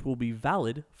time, which will be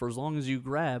valid for as long as you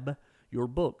grab your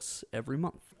books every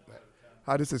month.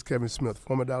 Hi, this is Kevin Smith,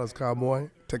 former Dallas Cowboy,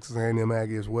 Texas A&M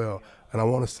Aggie as well, and I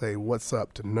want to say what's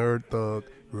up to Nerd Thug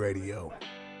Radio.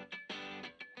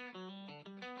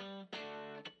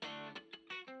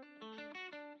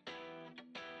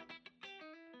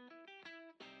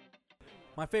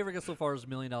 My favorite guest so far is $1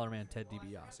 Million Man Ted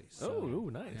DiBiase. So, Oh,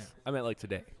 ooh, nice. yeah. I meant like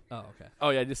today. Oh, okay. Oh,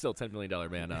 yeah, just still $10 million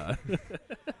man.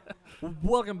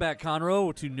 Welcome back,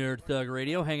 Conroe, to Nerd Thug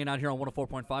Radio, hanging out here on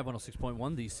 104.5,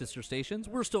 106.1, the sister stations.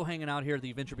 We're still hanging out here at the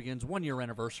Adventure Begins 1-year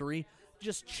anniversary,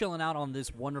 just chilling out on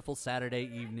this wonderful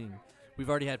Saturday evening. We've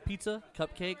already had pizza,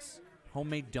 cupcakes,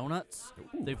 homemade donuts.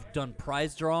 They've done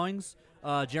prize drawings.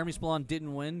 Jeremy Spallon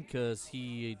didn't win because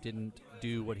he didn't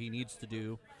do what he needs to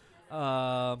do.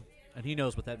 And he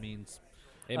knows what that means.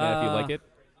 Hey, man, if you like it,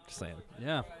 just saying.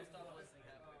 Yeah.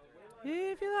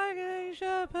 If you like it, you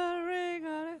should put a ring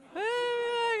on it. If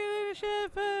you like it, you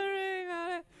should put a ring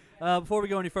on it. Before we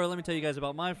go any further, let me tell you guys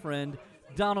about my friend,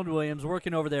 Donald Williams,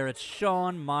 working over there at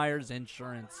Sean Myers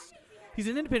Insurance. He's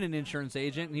an independent insurance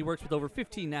agent, and he works with over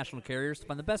 15 national carriers to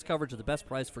find the best coverage at the best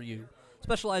price for you.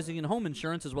 Specializing in home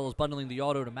insurance as well as bundling the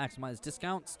auto to maximize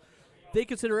discounts, they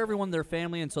consider everyone their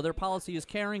family, and so their policy is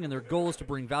caring, and their goal is to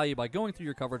bring value by going through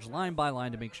your coverage line by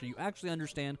line to make sure you actually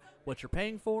understand what you're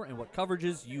paying for and what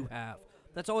coverages you have.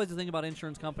 That's always the thing about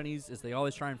insurance companies, is they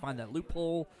always try and find that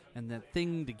loophole and that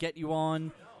thing to get you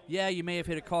on. Yeah, you may have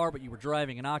hit a car, but you were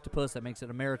driving an octopus. That makes it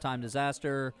a maritime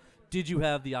disaster. Did you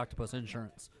have the octopus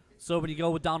insurance? So when you go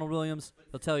with Donald Williams,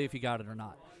 they'll tell you if you got it or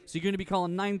not. So you're going to be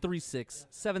calling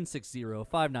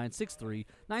 936-760-5963,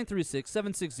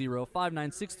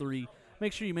 936-760-5963.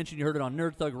 Make sure you mention you heard it on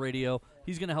Nerd Thug Radio.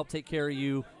 He's going to help take care of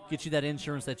you, get you that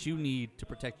insurance that you need to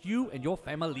protect you and your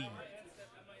family.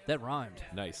 That rhymed.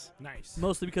 Nice.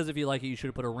 Mostly because if you like it, you should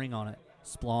have put a ring on it.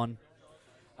 Splon.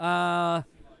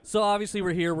 So obviously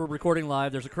we're here. We're recording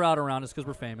live. There's a crowd around us because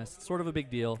we're famous. It's sort of a big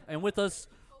deal. And with us,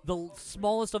 the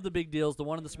smallest of the big deals, the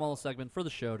one in the smallest segment for the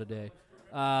show today,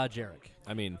 Jarek.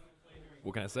 I mean,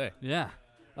 what can I say? Yeah.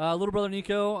 Little brother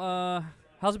Nico,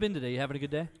 how's it been today? You having a good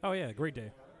day? Oh, yeah, great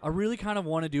day. I really kind of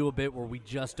want to do a bit where we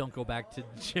just don't go back to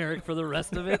Jarek for the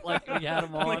rest of it, like we had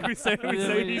him on. Like we say And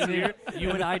then he's here.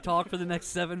 You and I talk for the next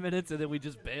 7 minutes, and then we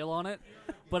just bail on it.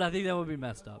 But I think that would be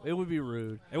messed up. It would be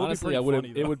rude. It would Honestly, be I pretty would've-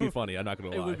 funny, it though. would be funny. I'm not going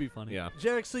to lie. It would be funny. Yeah.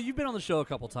 Jarek, so you've been on the show a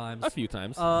couple times. A few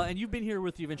times. And you've been here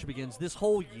with The Adventure Begins this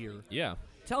whole year. Yeah.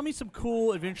 Tell me some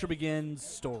cool Adventure Begins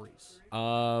stories.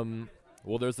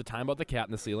 Well, there's the time about the cat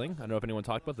in the ceiling. I don't know if anyone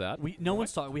talked about that. No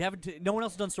one's talking. We haven't. No one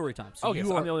else has done story time. So Okay, you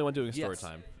so are, I'm the only one doing story Yes.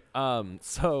 time.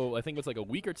 So I think it was like a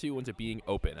week or two into being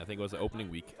open. I think it was the opening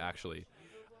week, actually.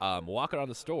 Walking around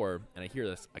the store, and I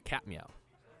hear a cat meow.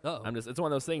 Uh-oh. It's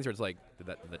one of those things where it's like, did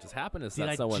that just happen? Is Did that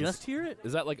I someone's? just hear it?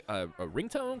 Is that like a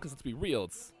ringtone? Because let's be real,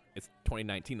 it's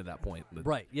 2019 at that point.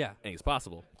 Right. Yeah. Anything's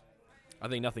possible. I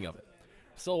think nothing of it.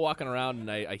 Still walking around, and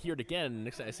I hear it again. And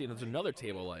next thing I see, there's another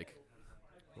table. Like,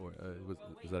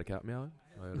 was that a cat meowing?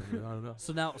 I don't know.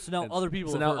 So now And other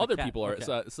people. So have now heard a other cat. people are.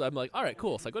 Okay. So I'm like, all right,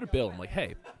 cool. So I go to Bill. I'm like,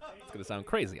 hey, it's gonna sound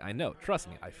crazy. I know. Trust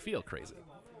me. I feel crazy.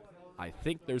 I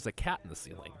think there's a cat in the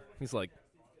ceiling. He's like,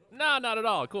 no, not at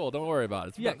all. Cool. Don't worry about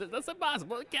it. Yeah. That's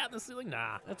impossible. A cat in the ceiling?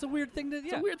 Nah. That's a weird thing to. It's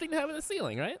Yeah. a weird thing to have in the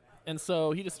ceiling, right? And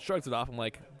so he just shrugs it off. I'm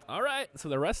like, all right. So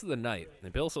the rest of the night,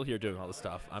 and Bill's still here doing all this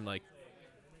stuff. I'm like,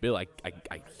 Bill, I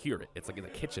hear it. It's like in the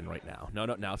kitchen right now. No,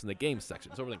 now it's in the games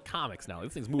section. It's over in comics now.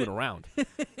 This thing's moving around.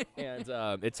 And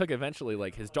it took eventually,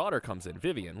 like, his daughter comes in,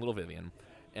 little Vivian,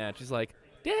 and she's like,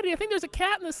 Daddy, I think there's a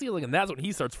cat in the ceiling. And that's when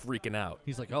he starts freaking out.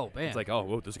 He's like, oh man. It's like, oh,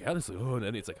 whoa, there's a cat in the ceiling. Oh, and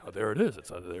then it's like, oh, there it is.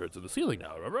 It's there. It's in the ceiling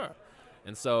now. Rah, rah.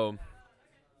 And so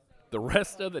the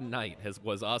rest of the night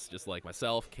was us, just like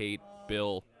myself, Kate,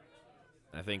 Bill,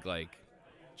 and I think like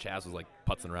Chaz was like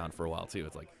putzing around for a while too.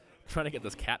 It's like trying to get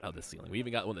this cat out of the ceiling. We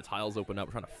even got when the tiles opened up,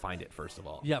 we're trying to find it first of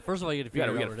all. Yeah. First of all, you got to We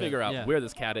figure, gotta figure out Yeah. where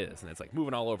this cat is, and it's like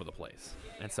moving all over the place.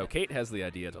 And so Kate has the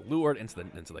idea to lure it into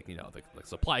like the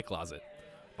supply closet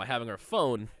by having her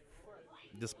phone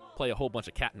just play a whole bunch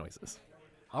of cat noises.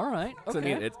 All right. Okay. So I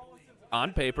mean, it's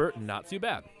on paper not too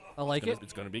bad. I like it.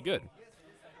 It's gonna be good.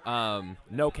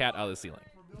 No cat out of the ceiling.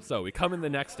 So we come in the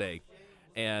next day,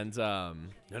 and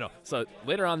no. So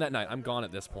later on that night, I'm gone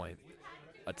at this point.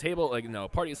 A table, a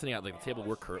party is sitting at like the table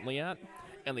we're currently at,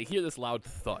 and they hear this loud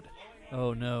thud,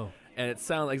 Oh no. and it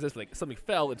sounds like this, like something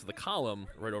fell into the column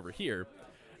right over here,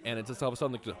 and it just all of a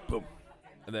sudden like just boom,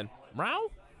 and then meow,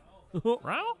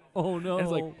 meow. Oh no. And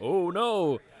it's like, oh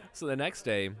no. So the next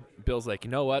day, Bill's like, you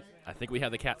know what? I think we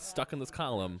have the cat stuck in this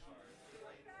column.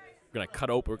 We're gonna cut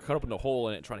open the hole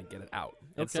in it, and trying to get it out.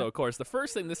 And so, Okay. of course, the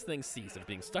first thing this thing sees is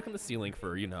being stuck in the ceiling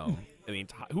for,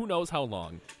 who knows how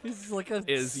long. This is like a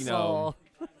Is, saw.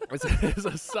 It's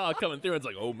a saw coming through. And it's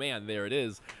like, oh man, there it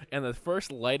is. And the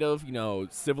first light of,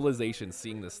 civilization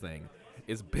seeing this thing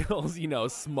is Bill's,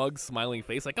 smug, smiling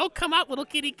face, like, oh, come out, little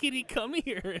kitty, come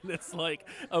here. And it's like,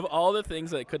 of all the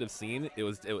things that it could have seen, it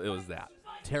was that.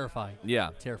 Terrifying. Yeah.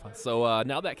 Terrifying. So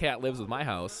now that cat lives with my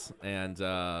house, and she's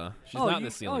not in the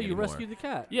ceiling you anymore. rescued the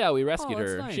cat. Yeah, we rescued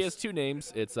that's her. nice. She has two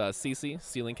names. It's Cece,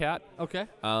 ceiling cat. Okay.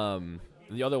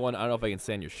 The other one, I don't know if I can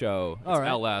say in your show. It's All right.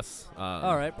 LS.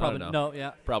 All right. I Probably don't know. no.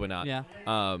 Yeah. Probably not. Yeah.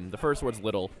 The first word's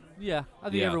little. Yeah. I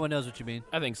think Yeah. everyone knows what you mean.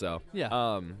 I think so.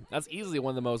 Yeah. That's easily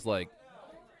one of the most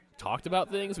talked about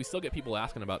things. We still get people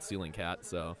asking about Ceiling Cat,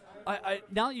 so I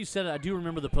now that you said it, I do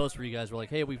remember the post where you guys were like,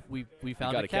 "Hey, we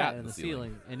found got a cat in the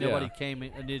ceiling," and Yeah. nobody came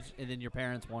in, and then your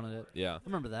parents wanted it. yeah. I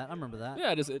remember that.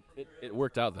 Yeah, it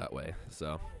worked out that way.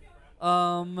 So,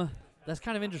 That's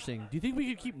kind of interesting. Do you think we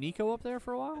could keep Nico up there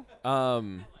for a while?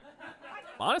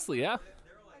 honestly, yeah,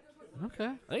 Okay. I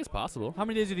think it's possible. How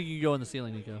many days do you think you can go in the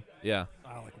ceiling, Nico? Yeah,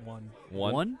 Like one.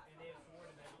 one.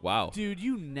 Wow. Dude,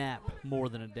 you nap more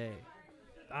than a day.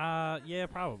 Yeah,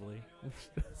 probably.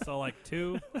 So like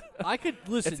 2. I could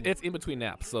listen. It's in between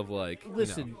naps of like.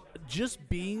 Listen, just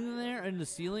being there in the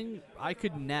ceiling, I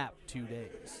could nap 2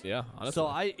 days. Yeah, honestly.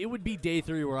 So it would be day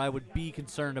 3 where I would be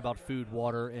concerned about food,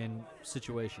 water, and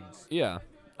situations. Yeah.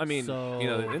 I mean, So-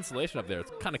 the insulation up there,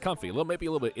 it's kind of comfy. Maybe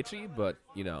a little bit itchy, but,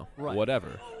 Right.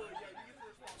 whatever.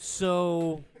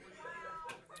 So,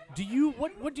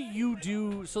 what do you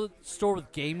do? So, store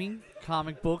with gaming,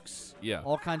 comic books, Yeah.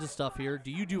 all kinds of stuff here.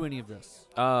 Do you do any of this?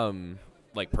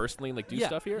 Like personally, like do Yeah,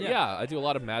 stuff here? yeah. Yeah, I do a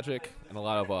lot of Magic and a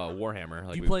lot of Warhammer. Like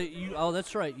Do you we- play? Oh,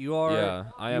 that's right. You are. Yeah,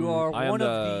 I am- You are I am one of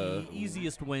the- the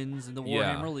easiest wins in the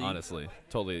Yeah, Warhammer League. honestly.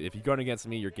 Totally. If you're going against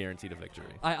me, you're guaranteed a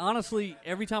victory. I honestly,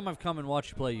 every time I've come and watched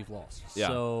you play, you've lost. Yeah.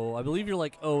 So I believe you're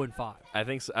like 0-5. I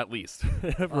think so, at least,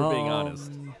 if we're being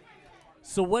honest.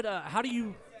 So what? How do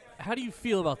you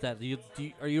feel about that?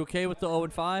 Are you okay with the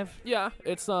 0-5? Yeah,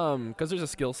 it's because there's a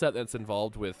skill set that's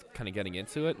involved with kind of getting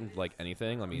into it, and like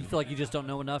anything. I You mean, feel like you just don't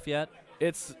know enough yet?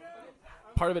 it's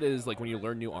part of it is like when you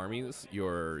learn new armies,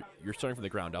 you're starting from the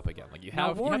ground up again. Like you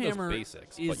have those Warhammer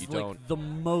basics, is but you like don't. the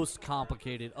most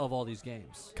complicated of all these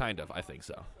games. Kind of, I think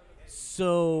so.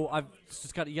 So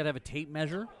you got to have a tape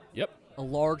measure, Yep, a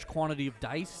large quantity of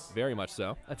dice. very much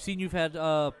so. I've seen you've had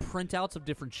printouts of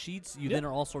different sheets. You Yep. then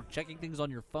are also checking things on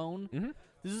your phone. Mhm.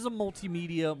 This is a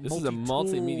multimedia. This is a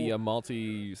multimedia, multi-tool,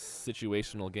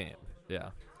 multi-situational game.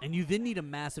 Yeah, and you then need a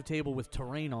massive table with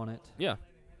terrain on it. yeah.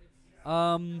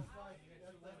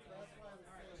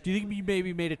 Do you think you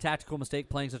maybe made a tactical mistake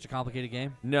playing such a complicated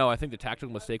game? No, I think the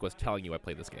tactical mistake was telling you I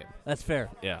played this game. That's fair.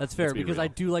 Yeah, That's fair let's be because I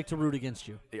real. do like to root against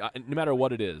you. No matter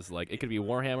what it is, like it could be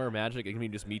Warhammer, Magic, it can be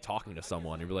just me talking to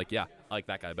someone and be like, yeah, I like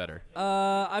that guy better.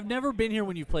 I've never been here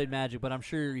when you've played Magic, but I'm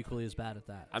sure you're equally as bad at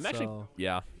that. I'm actually, so-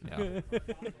 yeah.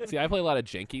 See, I play a lot of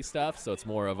janky stuff, so it's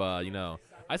more of a,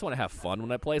 I just want to have fun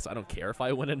when I play, so I don't care if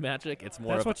I win in Magic. It's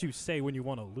more That's of what you say when you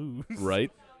want to lose.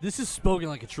 right. This is spoken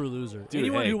like a true loser. Dude,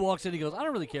 Anyone hey. who walks in and goes, I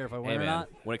don't really care if I win Hey or man, not.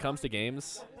 when it comes to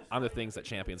games, I'm the things that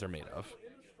champions are made of.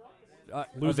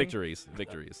 Losing? Victories.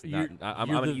 You're- I'm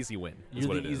you're an the- easy win. is You're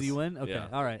what the it is. easy win? Okay, Yeah.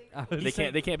 all right.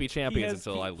 They can't be champions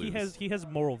until I lose. He has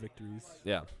moral victories.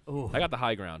 Yeah, Ooh. I got the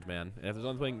high ground, man. And if there's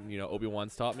one thing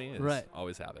Obi-Wan's taught me, is Right.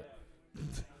 always have it.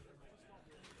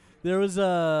 There was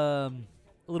a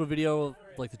little video of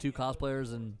like the two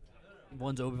cosplayers and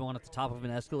one's Obi-Wan at the top of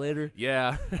an escalator.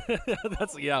 Yeah,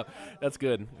 that's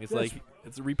good. It's That's- like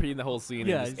it's repeating the whole scene.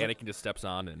 Yeah, and just he's like- Anakin just steps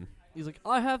on and He's like,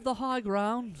 I have the high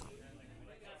ground.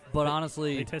 But They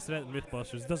honestly, tested that in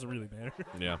MythBusters. It doesn't really matter.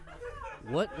 yeah.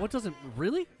 what doesn't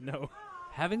really No.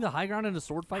 having the high ground in a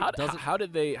sword fight How, doesn't? how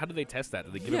did they test that?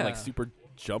 Did they give him like Yeah. super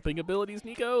jumping abilities,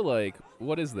 Nico? Like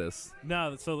what is this?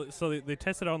 No, so they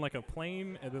tested on like a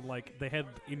plane, and then like they had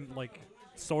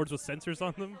swords with sensors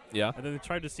on them, Yeah. and then they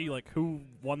tried to see like who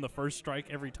won the first strike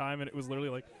every time, and it was literally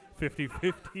like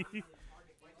 50-50.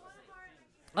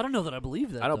 I don't know that I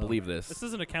believe that. I don't though. believe this. This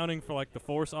isn't accounting for like the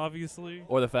Force, obviously.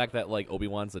 Or the fact that like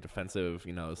Obi-Wan's a defensive,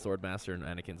 sword master, and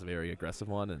Anakin's a very aggressive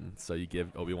one, and so you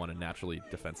give Obi-Wan a naturally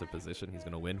defensive position, he's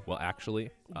gonna win. Well,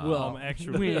 actually,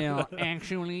 actually,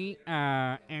 actually,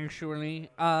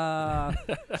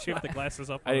 she have the glasses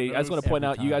up. on I her just want nose. to point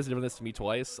Every out, you time. guys did this to me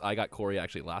twice. I got Corey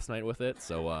actually last night with it,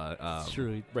 so It's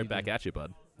true. he right back did. at you,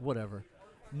 bud. Whatever.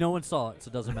 No one saw it, so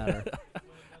it doesn't matter.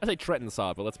 I say Trenton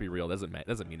saw it, but let's be real, doesn't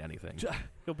mean anything.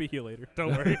 He'll be here later.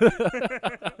 Don't worry.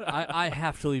 I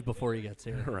have to leave before he gets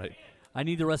here. Right. I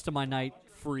need the rest of my night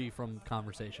free from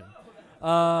conversation.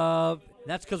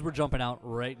 That's because we're jumping out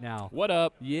right now. What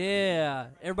up? Yeah.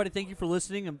 Everybody, thank you for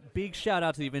listening. A big shout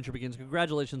out to The Adventure Begins.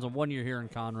 Congratulations on 1 year here in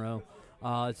Conroe.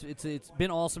 It's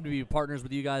been awesome to be partners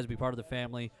with you guys, be part of the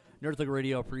family. Nerd Thug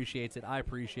Radio appreciates it. I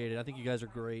appreciate it. I think you guys are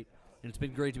great. And it's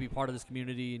been great to be part of this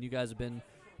community, and you guys have been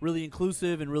really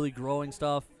inclusive and really growing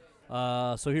stuff.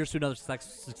 So here's to another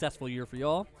successful year for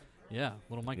y'all. Yeah,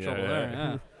 little mic trouble there.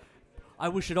 Yeah. I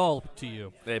wish it all to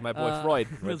you. Hey, my boy Freud,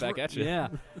 right that's back at you. Yeah.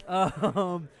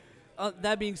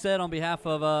 That being said, on behalf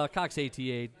of Cox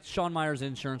ATA, Sean Myers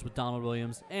Insurance with Donald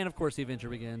Williams, and of course The Adventure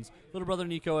Begins, little brother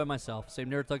Nico and myself, same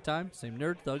Nerd Thug time, same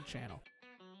Nerd Thug channel.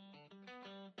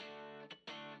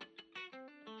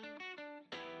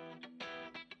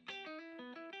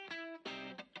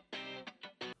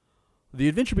 The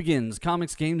Adventure Begins,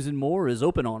 Comics, Games, and More is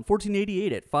open on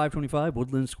 1488 at 525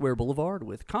 Woodland Square Boulevard.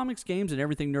 With comics, games, and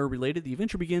everything nerd-related, The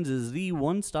Adventure Begins is the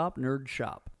one-stop nerd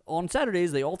shop. On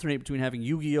Saturdays, they alternate between having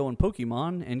Yu-Gi-Oh! And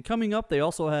Pokemon, and coming up, they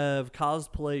also have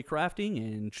cosplay crafting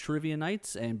and trivia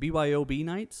nights and BYOB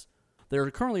nights. They're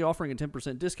currently offering a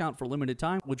 10% discount for limited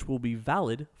time, which will be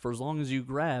valid for as long as you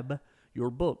grab your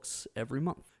books every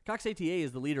month. Cox ATA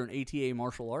is the leader in ATA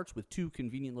martial arts with 2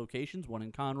 convenient locations, one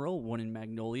in Conroe, one in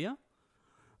Magnolia.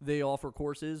 They offer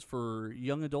courses for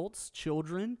young adults,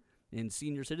 children, and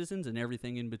senior citizens, and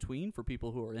everything in between for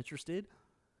people who are interested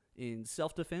in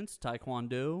self-defense,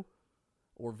 taekwondo,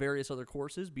 or various other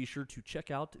courses. Be sure to check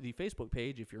out the Facebook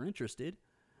page if you're interested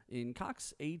in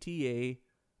Cox ATA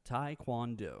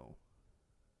Taekwondo.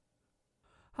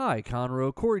 Hi,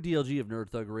 Conroe. Corey DLG of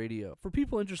Nerd Thug Radio. For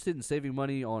people interested in saving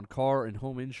money on car and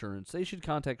home insurance, they should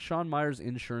contact Sean Myers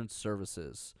Insurance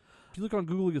Services. If you look on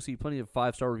Google, you'll see plenty of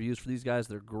 5-star reviews for these guys.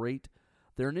 They're great.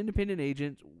 They're an independent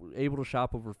agent able to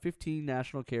shop over 15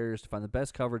 national carriers to find the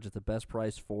best coverage at the best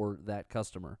price for that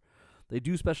customer. They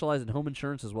do specialize in home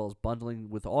insurance as well as bundling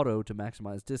with auto to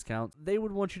maximize discounts. They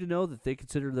would want you to know that they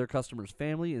consider their customers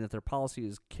family and that their policy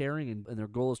is caring, and their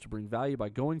goal is to bring value by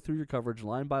going through your coverage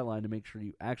line by line to make sure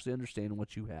you actually understand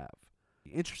what you have.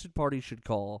 The interested parties should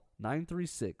call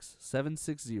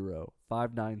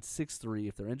 936-760-5963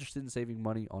 if they're interested in saving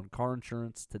money on car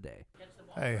insurance today.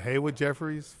 Hey, Hayward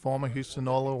Jeffries, former Houston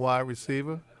Oilers wide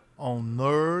receiver on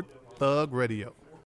Nerd Thug Radio.